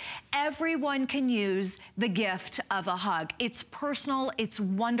closet. Everyone can use the gift of a hug. It's personal, it's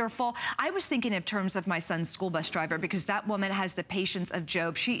wonderful. I was thinking in terms of my son's school bus driver because that woman has the patience of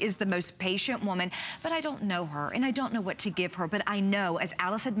Job. She is the most patient woman, but I don't know her and I don't know what to give her, but I know, as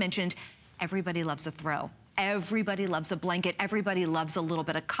Alice had mentioned, everybody loves a throw. Everybody loves a blanket. Everybody loves a little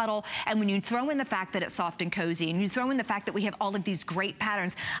bit of cuddle. And when you throw in the fact that it's soft and cozy, and you throw in the fact that we have all of these great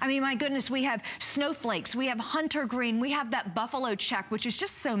patterns, I mean, my goodness, we have snowflakes, we have hunter green, we have that buffalo check, which is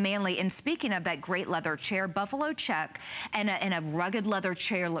just so manly. And speaking of that great leather chair, buffalo check and a rugged leather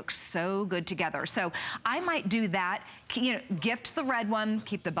chair looks so good together. So I might do that. You know, gift the red one,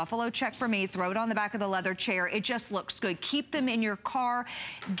 keep the buffalo check for me, throw it on the back of the leather chair. It just looks good. Keep them in your car.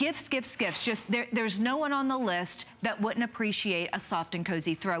 Gifts, gifts, gifts. Just there's no one on the list that wouldn't appreciate a soft and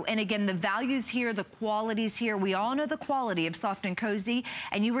cozy throw. And again, the values here, the qualities here, we all know the quality of soft and cozy.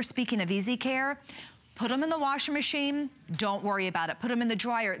 And you were speaking of easy care. Put them in the washing machine. Don't worry about it. Put them in the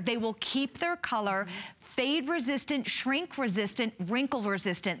dryer. They will keep their color. Fade resistant, shrink resistant, wrinkle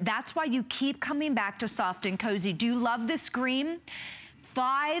resistant. That's why you keep coming back to soft and cozy. Do you love this green?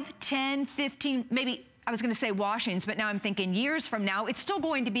 5, 10, 15, maybe, I was gonna say washings, but now I'm thinking years from now, it's still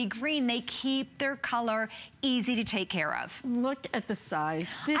going to be green. They keep their color easy to take care of. Look at the size,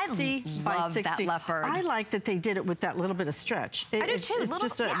 50 by 60. That leopard. I like that they did it with that little bit of stretch. I do too.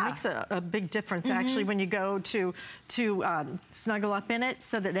 It makes a big difference actually when you go to snuggle up in it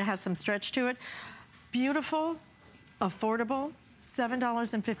so that it has some stretch to it. Beautiful, affordable,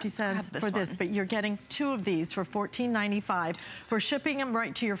 $7.50 for this, but you're getting 2 of these for $14.95. We're shipping them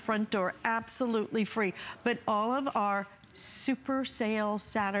right to your front door, absolutely free. But all of our super sale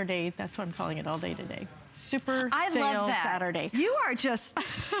Saturday, that's what I'm calling it all day today. Super sale Saturday. You are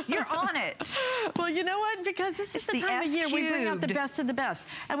just, you're on it. Well, you know what? Because this is the time of year we bring out the best of the best.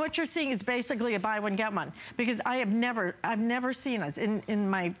 And what you're seeing is basically a buy one, get one. Because I've never seen us, in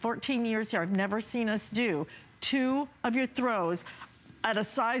my 14 years here, I've never seen us do 2 of your throws at a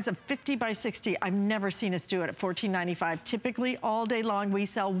size of 50 by 60. I've never seen us do it at $14.95. Typically, all day long, we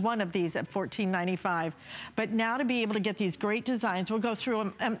sell one of these at $14.95. But now to be able to get these great designs, we'll go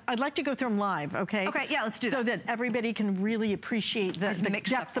through them. I'd like to go through them live, okay? Okay, yeah, let's do that. So that everybody can really appreciate the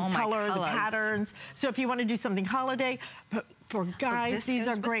depth of color, the patterns. So if you want to do something holiday, for guys, these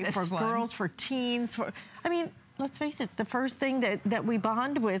are great. For girls, for teens, I mean, let's face it, the first thing that we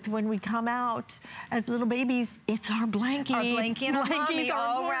bond with when we come out as little babies, it's our blankie. Our blankie and our mommy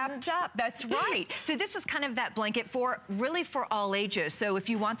all important. wrapped up. That's right. So this is kind of that blanket really for all ages. So if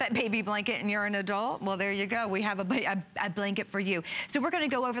you want that baby blanket and you're an adult, well, there you go. We have a blanket for you. So we're going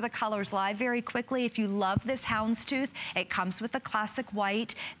to go over the colors live very quickly. If you love this houndstooth, it comes with the classic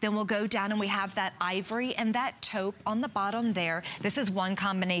white. Then we'll go down and we have that ivory and that taupe on the bottom there. This is one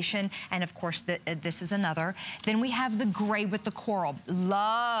combination, and of course this is another. Then we have the gray with the coral.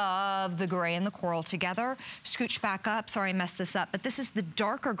 Love the gray and the coral together. Scooch back up. Sorry, I messed this up. But this is the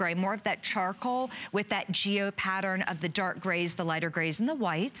darker gray, more of that charcoal with that geo pattern of the dark grays, the lighter grays, and the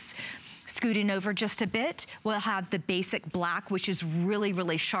whites. Scooting over just a bit, we'll have the basic black, which is really,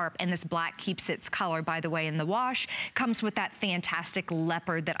 really sharp. And this black keeps its color, by the way, in the wash. Comes with that fantastic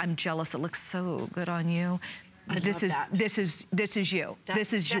leopard that I'm jealous. It looks so good on you. This is you.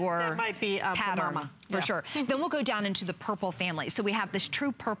 This is your that might be pattern for sure. Then we'll go down into the purple family. So we have this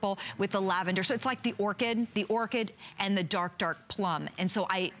true purple with the lavender. So it's like the orchid and the dark, dark plum. And so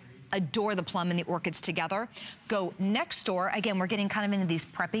I adore the plum and the orchids together. Go next door. Again, we're getting kind of into these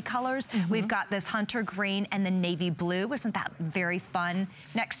preppy colors. We've got this hunter green and the navy blue. Isn't that very fun?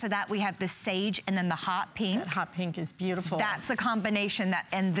 Next to that, we have the sage and then the hot pink. That hot pink is beautiful. That's a combination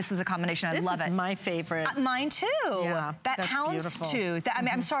and this is a combination. I love it. This is my favorite. Mine too. Yeah, that houndstooth. I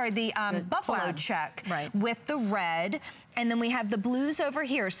mean, I'm sorry, the buffalo plaid. check Right. with the red. And then we have the blues over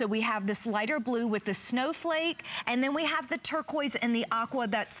here. So we have this lighter blue with the snowflake, and then we have the turquoise and the aqua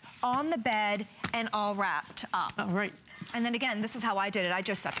that's on the bed and all wrapped up. All right. And then again, this is how I did it. I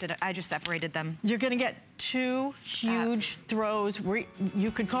just separated them. You're gonna get two huge throws.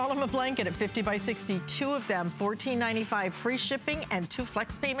 You could call them a blanket at 50 by 60. Two of them, $14.95, free shipping and 2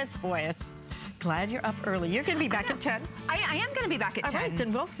 flex payments. Boy, it's glad you're up early. You're going to be back at 10. I am going to be back at 10. All right,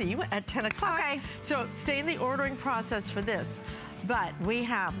 then we'll see you at 10 o'clock. Okay. So stay in the ordering process for this. But we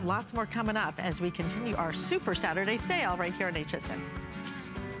have lots more coming up as we continue our Super Saturday sale right here on HSN.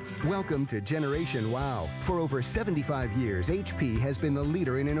 Welcome to Generation Wow. For over 75 years, HP has been the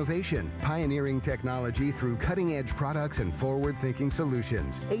leader in innovation, pioneering technology through cutting-edge products and forward-thinking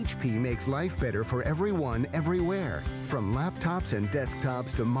solutions. HP makes life better for everyone, everywhere. From laptops and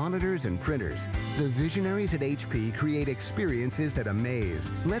desktops to monitors and printers, the visionaries at HP create experiences that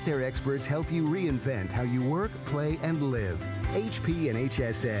amaze. Let their experts help you reinvent how you work, play, and live. HP and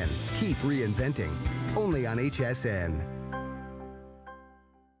HSN. Keep reinventing. Only on HSN.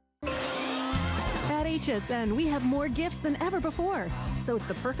 At HSN, we have more gifts than ever before, so it's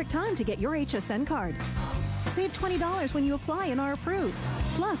the perfect time to get your HSN card. Save $20 when you apply and are approved.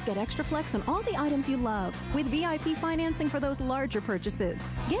 Plus, get extra flex on all the items you love with VIP financing for those larger purchases.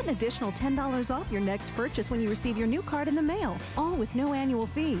 Get an additional $10 off your next purchase when you receive your new card in the mail, all with no annual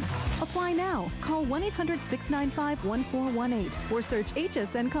fee. Apply now. Call 1-800-695-1418 or search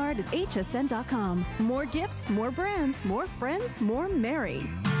HSN card at hsn.com. More gifts, more brands, more friends, more merry.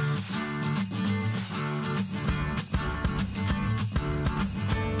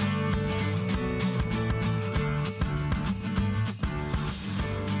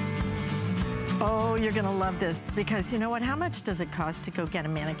 Oh, you're gonna love this because you know what? How much does it cost to go get a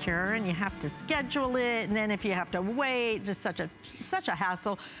manicure? And you have to schedule it, and then if you have to wait, just such a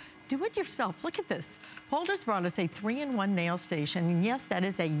hassle. Do it yourself. Look at this. Holder's brought us a 3-in-1 nail station. And yes, that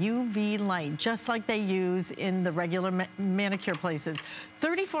is a UV light, just like they use in the regular manicure places.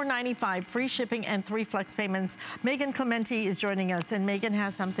 $34.95, free shipping and 3 flex payments. Megan Clementi is joining us, and Megan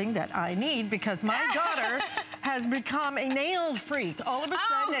has something that I need because my daughter has become a nail freak. All of a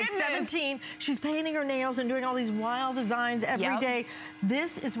sudden at 17, she's painting her nails and doing all these wild designs every day.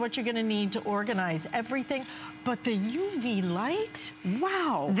 This is what you're gonna need to organize everything. But the UV light,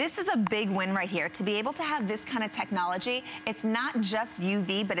 wow. This is a big win right here. To be able to have this kind of technology, it's not just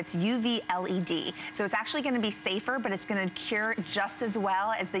UV, but it's UV LED. So it's actually gonna be safer, but it's gonna cure just as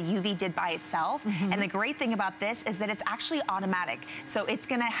well as the UV did by itself. And the great thing about this is that it's actually automatic. So it's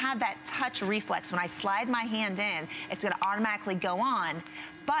gonna have that touch reflex. When I slide my hand in, it's gonna automatically go on.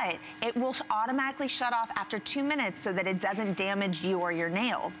 but it will automatically shut off after 2 minutes so that it doesn't damage you or your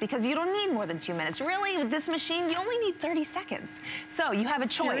nails, because you don't need more than 2 minutes. Really, with this machine, you only need 30 seconds. So you have a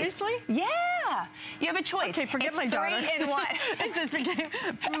choice. Seriously? Yeah. You have a choice. Okay, forget my daughter. It's 3 in 1. It just became,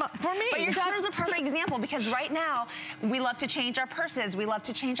 for me. But your daughter's a perfect example, because right now, we love to change our purses. We love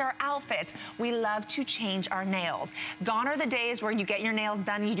to change our outfits. We love to change our nails. Gone are the days where you get your nails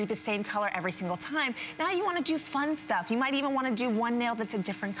done and you do the same color every single time. Now you want to do fun stuff. You might even want to do one nail that's a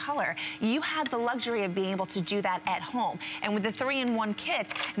different color. You have the luxury of being able to do that at home. And with the 3-in-1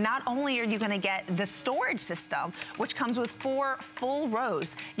 kit, not only are you going to get the storage system, which comes with 4 full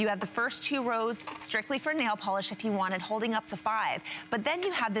rows. You have the first 2 rows strictly for nail polish if you want it, holding up to 5. But then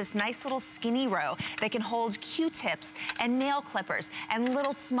you have this nice little skinny row that can hold Q-tips and nail clippers and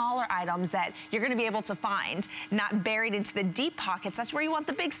little smaller items that you're going to be able to find, not buried into the deep pockets. That's where you want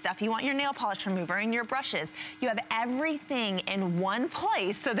the big stuff. You want your nail polish remover and your brushes. You have everything in one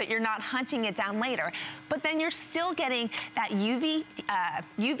place so that you're not hunting it down later. But then you're still getting that UV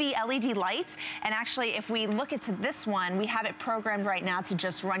LED lights. And actually, if we look into this one, we have it programmed right now to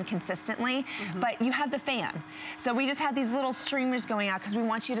just run consistently, but you have the fan. So we just have these little streamers going out because we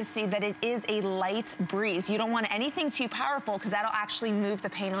want you to see that it is a light breeze. You don't want anything too powerful because that'll actually move the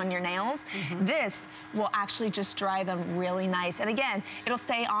paint on your nails. This will actually just dry them really nice. And again, it'll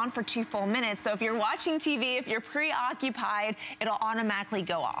stay on for 2 full minutes. So if you're watching TV, if you're preoccupied, it'll automatically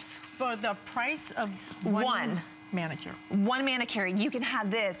go off. For the price of one manicure. 1 manicure, you can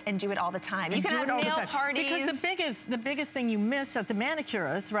have this and do it all the time. You can have nail parties. Because the biggest thing you miss at the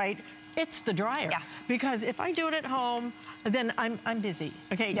manicurist, right, it's the dryer. Yeah. Because if I do it at home, then I'm busy.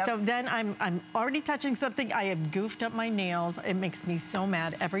 Okay, so then I'm already touching something. I have goofed up my nails. It makes me so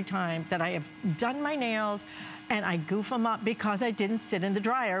mad every time that I have done my nails and I goof them up because I didn't sit in the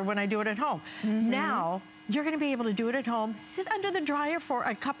dryer when I do it at home. Now, you're gonna be able to do it at home. Sit under the dryer for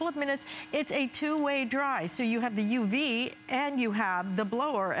a couple of minutes. It's a 2-way dry. So you have the UV and you have the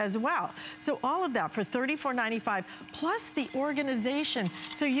blower as well. So all of that for $34.95 plus the organization.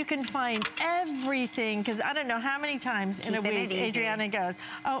 So you can find everything, because I don't know how many times in a week Adriana goes,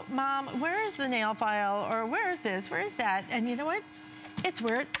 oh, Mom, where is the nail file? Or where is this? Where is that? And you know what? It's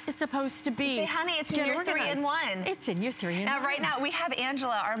where it's supposed to be. Say, honey, it's in your 3-in-1. It's in your 3-in-1. Now, right now, we have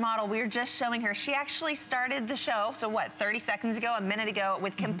Angela, our model. We were just showing her. She actually started the show, so what, 30 seconds ago, a minute ago,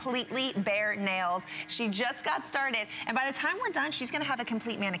 with completely bare nails. She just got started, and by the time we're done, she's gonna have a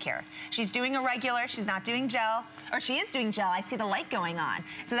complete manicure. She's doing a regular, she's not doing gel, or she is doing gel. I see the light going on.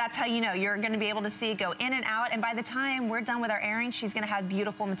 So that's how you know. You're gonna be able to see it go in and out, and by the time we're done with our airing, she's gonna have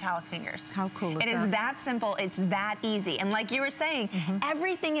beautiful metallic fingers. How cool is that? It is that simple, it's that easy. And like you were saying,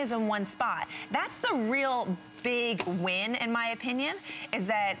 everything is in one spot. That's the real big win, in my opinion, is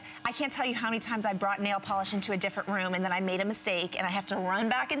that I can't tell you how many times I brought nail polish into a different room and then I made a mistake and I have to run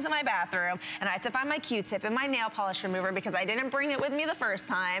back into my bathroom and I have to find my Q-tip and my nail polish remover because I didn't bring it with me the first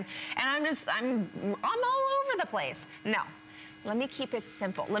time, and I'm all over the place. No. Let me keep it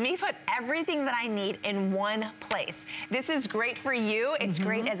simple. Let me put everything that I need in one place. This is great for you. It's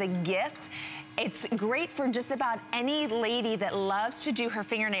great as a gift. It's great for just about any lady that loves to do her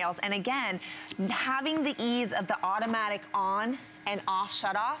fingernails. And again, having the ease of the automatic on and off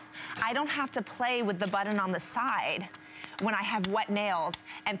shut off, I don't have to play with the button on the side when I have wet nails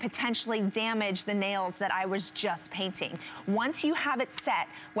and potentially damage the nails that I was just painting. Once you have it set,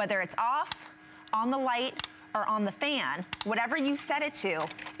 whether it's off, on the light, or on the fan, whatever you set it to,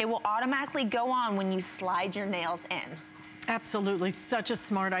 it will automatically go on when you slide your nails in. Absolutely, such a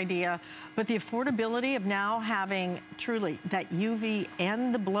smart idea. But the affordability of now having truly that UV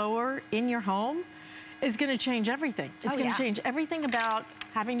and the blower in your home is gonna change everything. It's gonna change everything about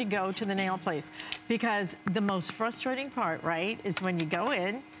having to go to the nail place. Because the most frustrating part, right, is when you go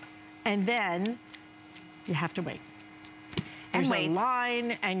in and then you have to wait. There's a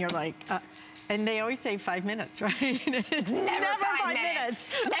line and you're like, and they always say 5 minutes, right? It's never 5 minutes.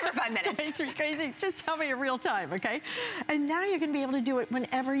 Never 5 minutes. It's crazy. Just tell me a real time, okay? And now you're gonna be able to do it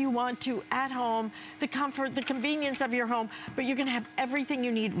whenever you want to, at home, the comfort, the convenience of your home, but you're gonna have everything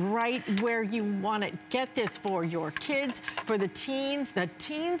you need right where you want it. Get this for your kids, for the teens. The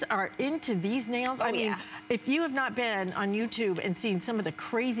teens are into these nails. I mean, if you have not been on YouTube and seen some of the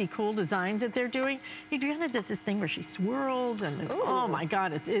crazy cool designs that they're doing, Adriana does this thing where she swirls and oh my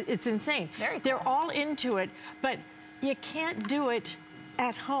God, it's insane. Very cool. They're all into it, but you can't do it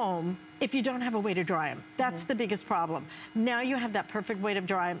at home if you don't have a way to dry them. That's the biggest problem. Now you have that perfect way to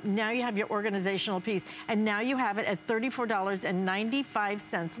dry them. Now you have your organizational piece, and now you have it at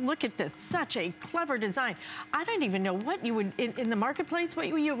 $34.95. Look at this, such a clever design. I don't even know what you would, in the marketplace, what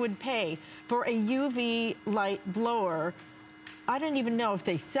you would pay for a UV light blower I don't even know if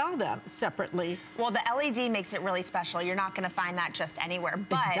they sell them separately. Well, the LED makes it really special. You're not going to find that just anywhere.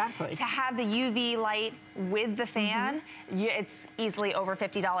 But to have the UV light with the fan, it's easily over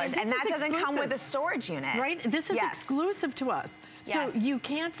 $50. And that doesn't come with a storage unit. Right? This is exclusive to us. So you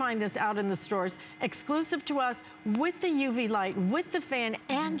can't find this out in the stores. Exclusive to us with the UV light, with the fan,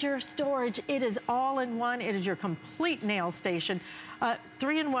 and your storage. It is all in one. It is your complete nail station.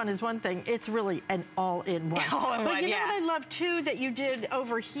 3-in-1 is one thing. It's really an all-in-one. But you know what I love too that you did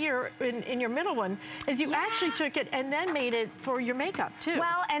over here in your middle one is you actually took it and then made it for your makeup too.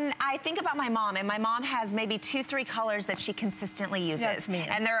 Well, and I think about my mom, and my mom has maybe 2-3 colors that she consistently uses. That's me.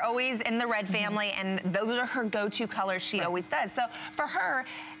 And they're always in the red family, and those are her go-to colors she always does. So for her,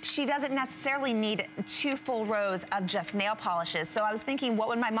 she doesn't necessarily need 2 full rows of just nail polishes. So I was thinking, what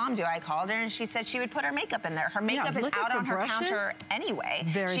would my mom do? I called her and she said she would put her makeup in there. Her makeup is out on her counter anyway.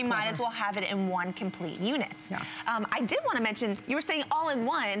 She might as well have it in one complete unit. I did want to mention, you were saying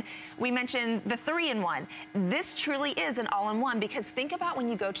all-in-one. We mentioned the 3-in-1. This truly is an all-in-one because think about when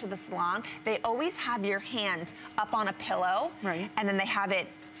you go to the salon, they always have your hand up on a pillow, and then they have it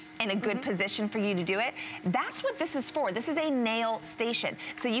in a good position for you to do it. That's what this is for. This is a nail station.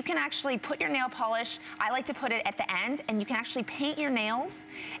 So you can actually put your nail polish, I like to put it at the end, and you can actually paint your nails,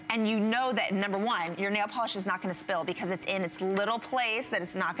 and you know that, number one, your nail polish is not gonna spill because it's in its little place that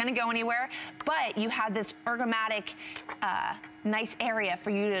it's not gonna go anywhere, but you have this ergomatic, nice area for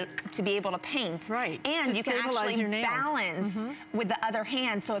you to be able to paint. And you can actually balance with the other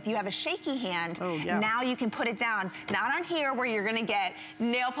hand. So if you have a shaky hand, now you can put it down, not on here where you're gonna get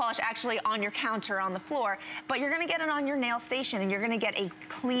nail polish actually on your counter on the floor, but you're gonna get it on your nail station and you're gonna get a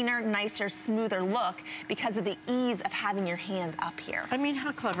cleaner, nicer, smoother look because of the ease of having your hand up here. I mean,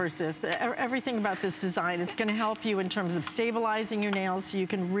 how clever is this? Everything about this design, it's gonna help you in terms of stabilizing your nails so you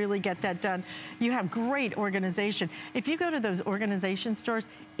can really get that done. You have great organization. If you go to those organization stores,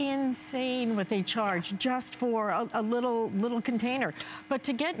 insane what they charge just for a little container. But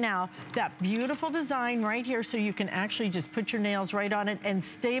to get now that beautiful design right here so you can actually just put your nails right on it and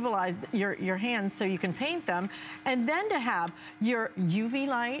stabilize your hands so you can paint them, and then to have your UV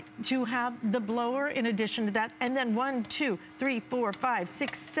light, to have the blower in addition to that, and then 1, 2, 3, 4, 5,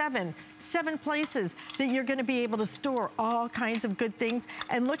 6, 7 places that you're gonna be able to store all kinds of good things.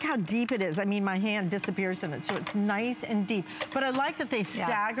 And look how deep it is. I mean, my hand disappears in it, so it's nice and deep. But I like that they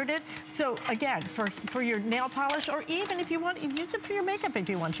staggered it. So again, for your nail polish, or even if you want, you use it for your makeup if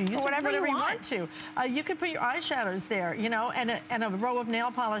you want to. Use it whatever you want to. You could put your eyeshadows there, you know, and a row of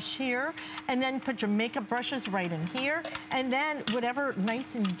nail polish here, and then put your makeup brushes right in here, and then whatever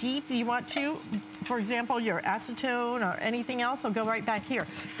nice and deep you want to, for example, your acetone or anything else will go right back here.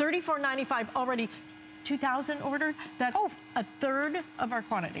 $34.95 already. 2,000 ordered, that's a third of our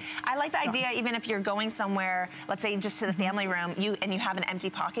quantity. I like the idea, even if you're going somewhere, let's say just to the family room, and you have an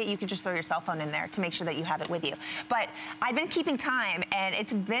empty pocket, you could just throw your cell phone in there to make sure that you have it with you. But I've been keeping time, and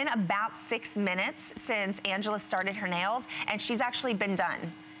it's been about 6 minutes since Angela started her nails, and she's actually been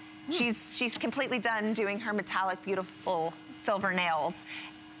done. She's completely done doing her metallic, beautiful silver nails.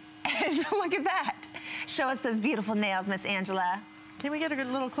 And look at that. Show us those beautiful nails, Miss Angela. Can we get a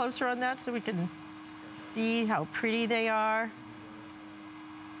little closer on that so we can see how pretty they are?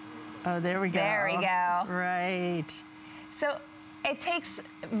 Oh, there we go. There we go. Right. So it takes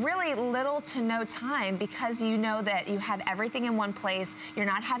really little to no time because you know that you have everything in one place. You're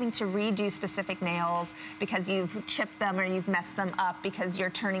not having to redo specific nails because you've chipped them or you've messed them up because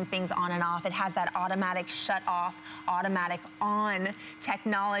you're turning things on and off. It has that automatic shut off, automatic on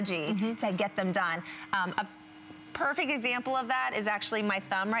technology to get them done. A perfect example of that is actually my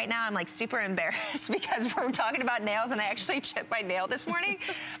thumb right now. I'm like super embarrassed because we're talking about nails and I actually chipped my nail this morning.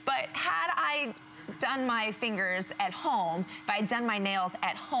 But had I done my fingers at home, if I had done my nails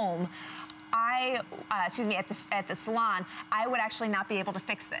at home, at the salon, I would actually not be able to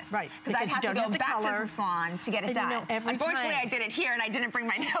fix this. Right. Because I'd have to go back to the salon to get it done. You know, unfortunately, I did it here and I didn't bring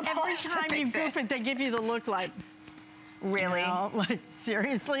my nail polish. Every time you goof it, they give you the look like, really? You know, like,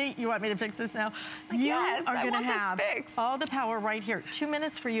 seriously? You want me to fix this now? Yes, you are going to have all the power right here. 2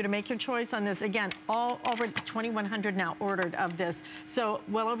 minutes for you to make your choice on this. Again, already 2,100 now ordered of this. So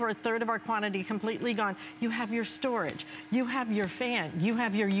well over a third of our quantity completely gone. You have your storage. You have your fan. You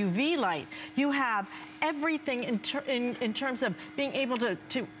have your UV light. You have everything in terms of being able to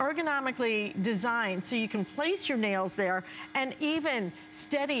ergonomically design so you can place your nails there and even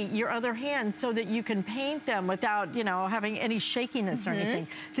steady your other hand so that you can paint them without, you know, having any shakiness or anything.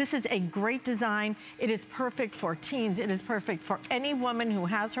 This is a great design. It is perfect for teens. It is perfect for any woman who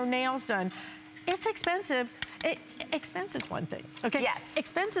has her nails done. It's expensive. Expense is one thing, okay? Yes.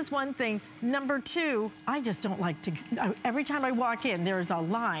 Expense is one thing. Number two, I just don't like to, every time I walk in, there's a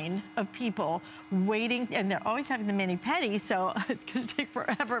line of people waiting, and they're always having the mani-pedi, so it's gonna take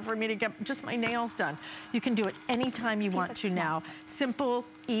forever for me to get just my nails done. You can do it anytime you want to now. Simple,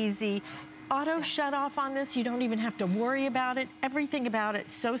 easy. Auto shut off on this. You don't even have to worry about it. Everything about it,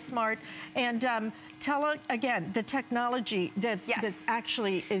 so smart. And tell again, the technology that's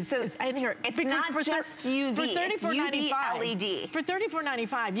actually is in here. It's not just UV, it's UV LED. For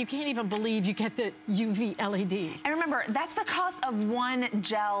 $34.95, you can't even believe you get the UV LED. And remember, that's the cost of one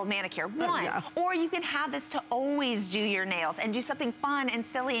gel manicure, one. Or you can have this to always do your nails and do something fun and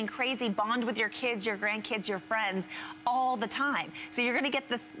silly and crazy, bond with your kids, your grandkids, your friends all the time. So you're gonna get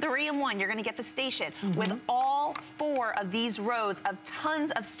the 3-in-1, you're gonna get the station with all 4 of these rows of tons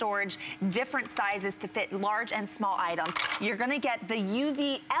of storage, different sizes to fit large and small items. You're gonna get the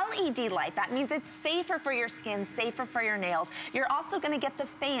UV LED light. That means it's safer for your skin, safer for your nails. You're also gonna get the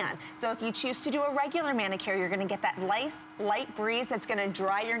fan. So if you choose to do a regular manicure, you're gonna get that light breeze that's gonna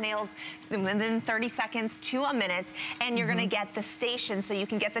dry your nails within 30 seconds to a minute. And you're gonna get the station so you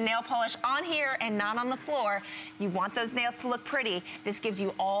can get the nail polish on here and not on the floor. You want those nails to look pretty. This gives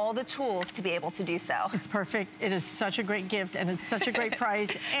you all the tools to be able to do so. It's perfect. It is such a great gift, and it's such a great price.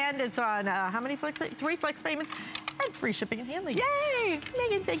 And it's on how many flex? 3 flex payments and free shipping and handling. Yay!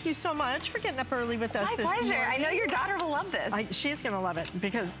 Megan, thank you so much for getting up early with us. My pleasure. I know your daughter will love this. She's going to love it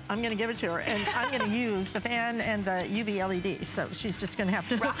because I'm going to give it to her, and I'm going to use the fan and the UV LED. So she's just going to have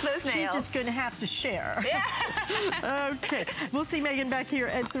to rock those nails. She's just going to have to share. Yeah. Okay. We'll see Megan back here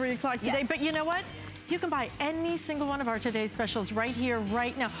at 3 o'clock today. But you know what? You can buy any single one of our today's specials right here,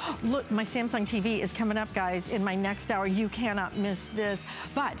 right now. Look, my Samsung TV is coming up, guys, in my next hour. You cannot miss this.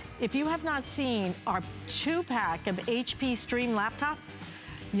 But if you have not seen our 2-pack of HP Stream laptops,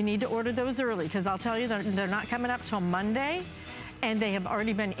 you need to order those early, because I'll tell you, they're not coming up till Monday, and they have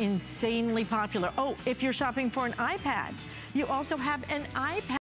already been insanely popular. Oh, if you're shopping for an iPad, you also have an iPad.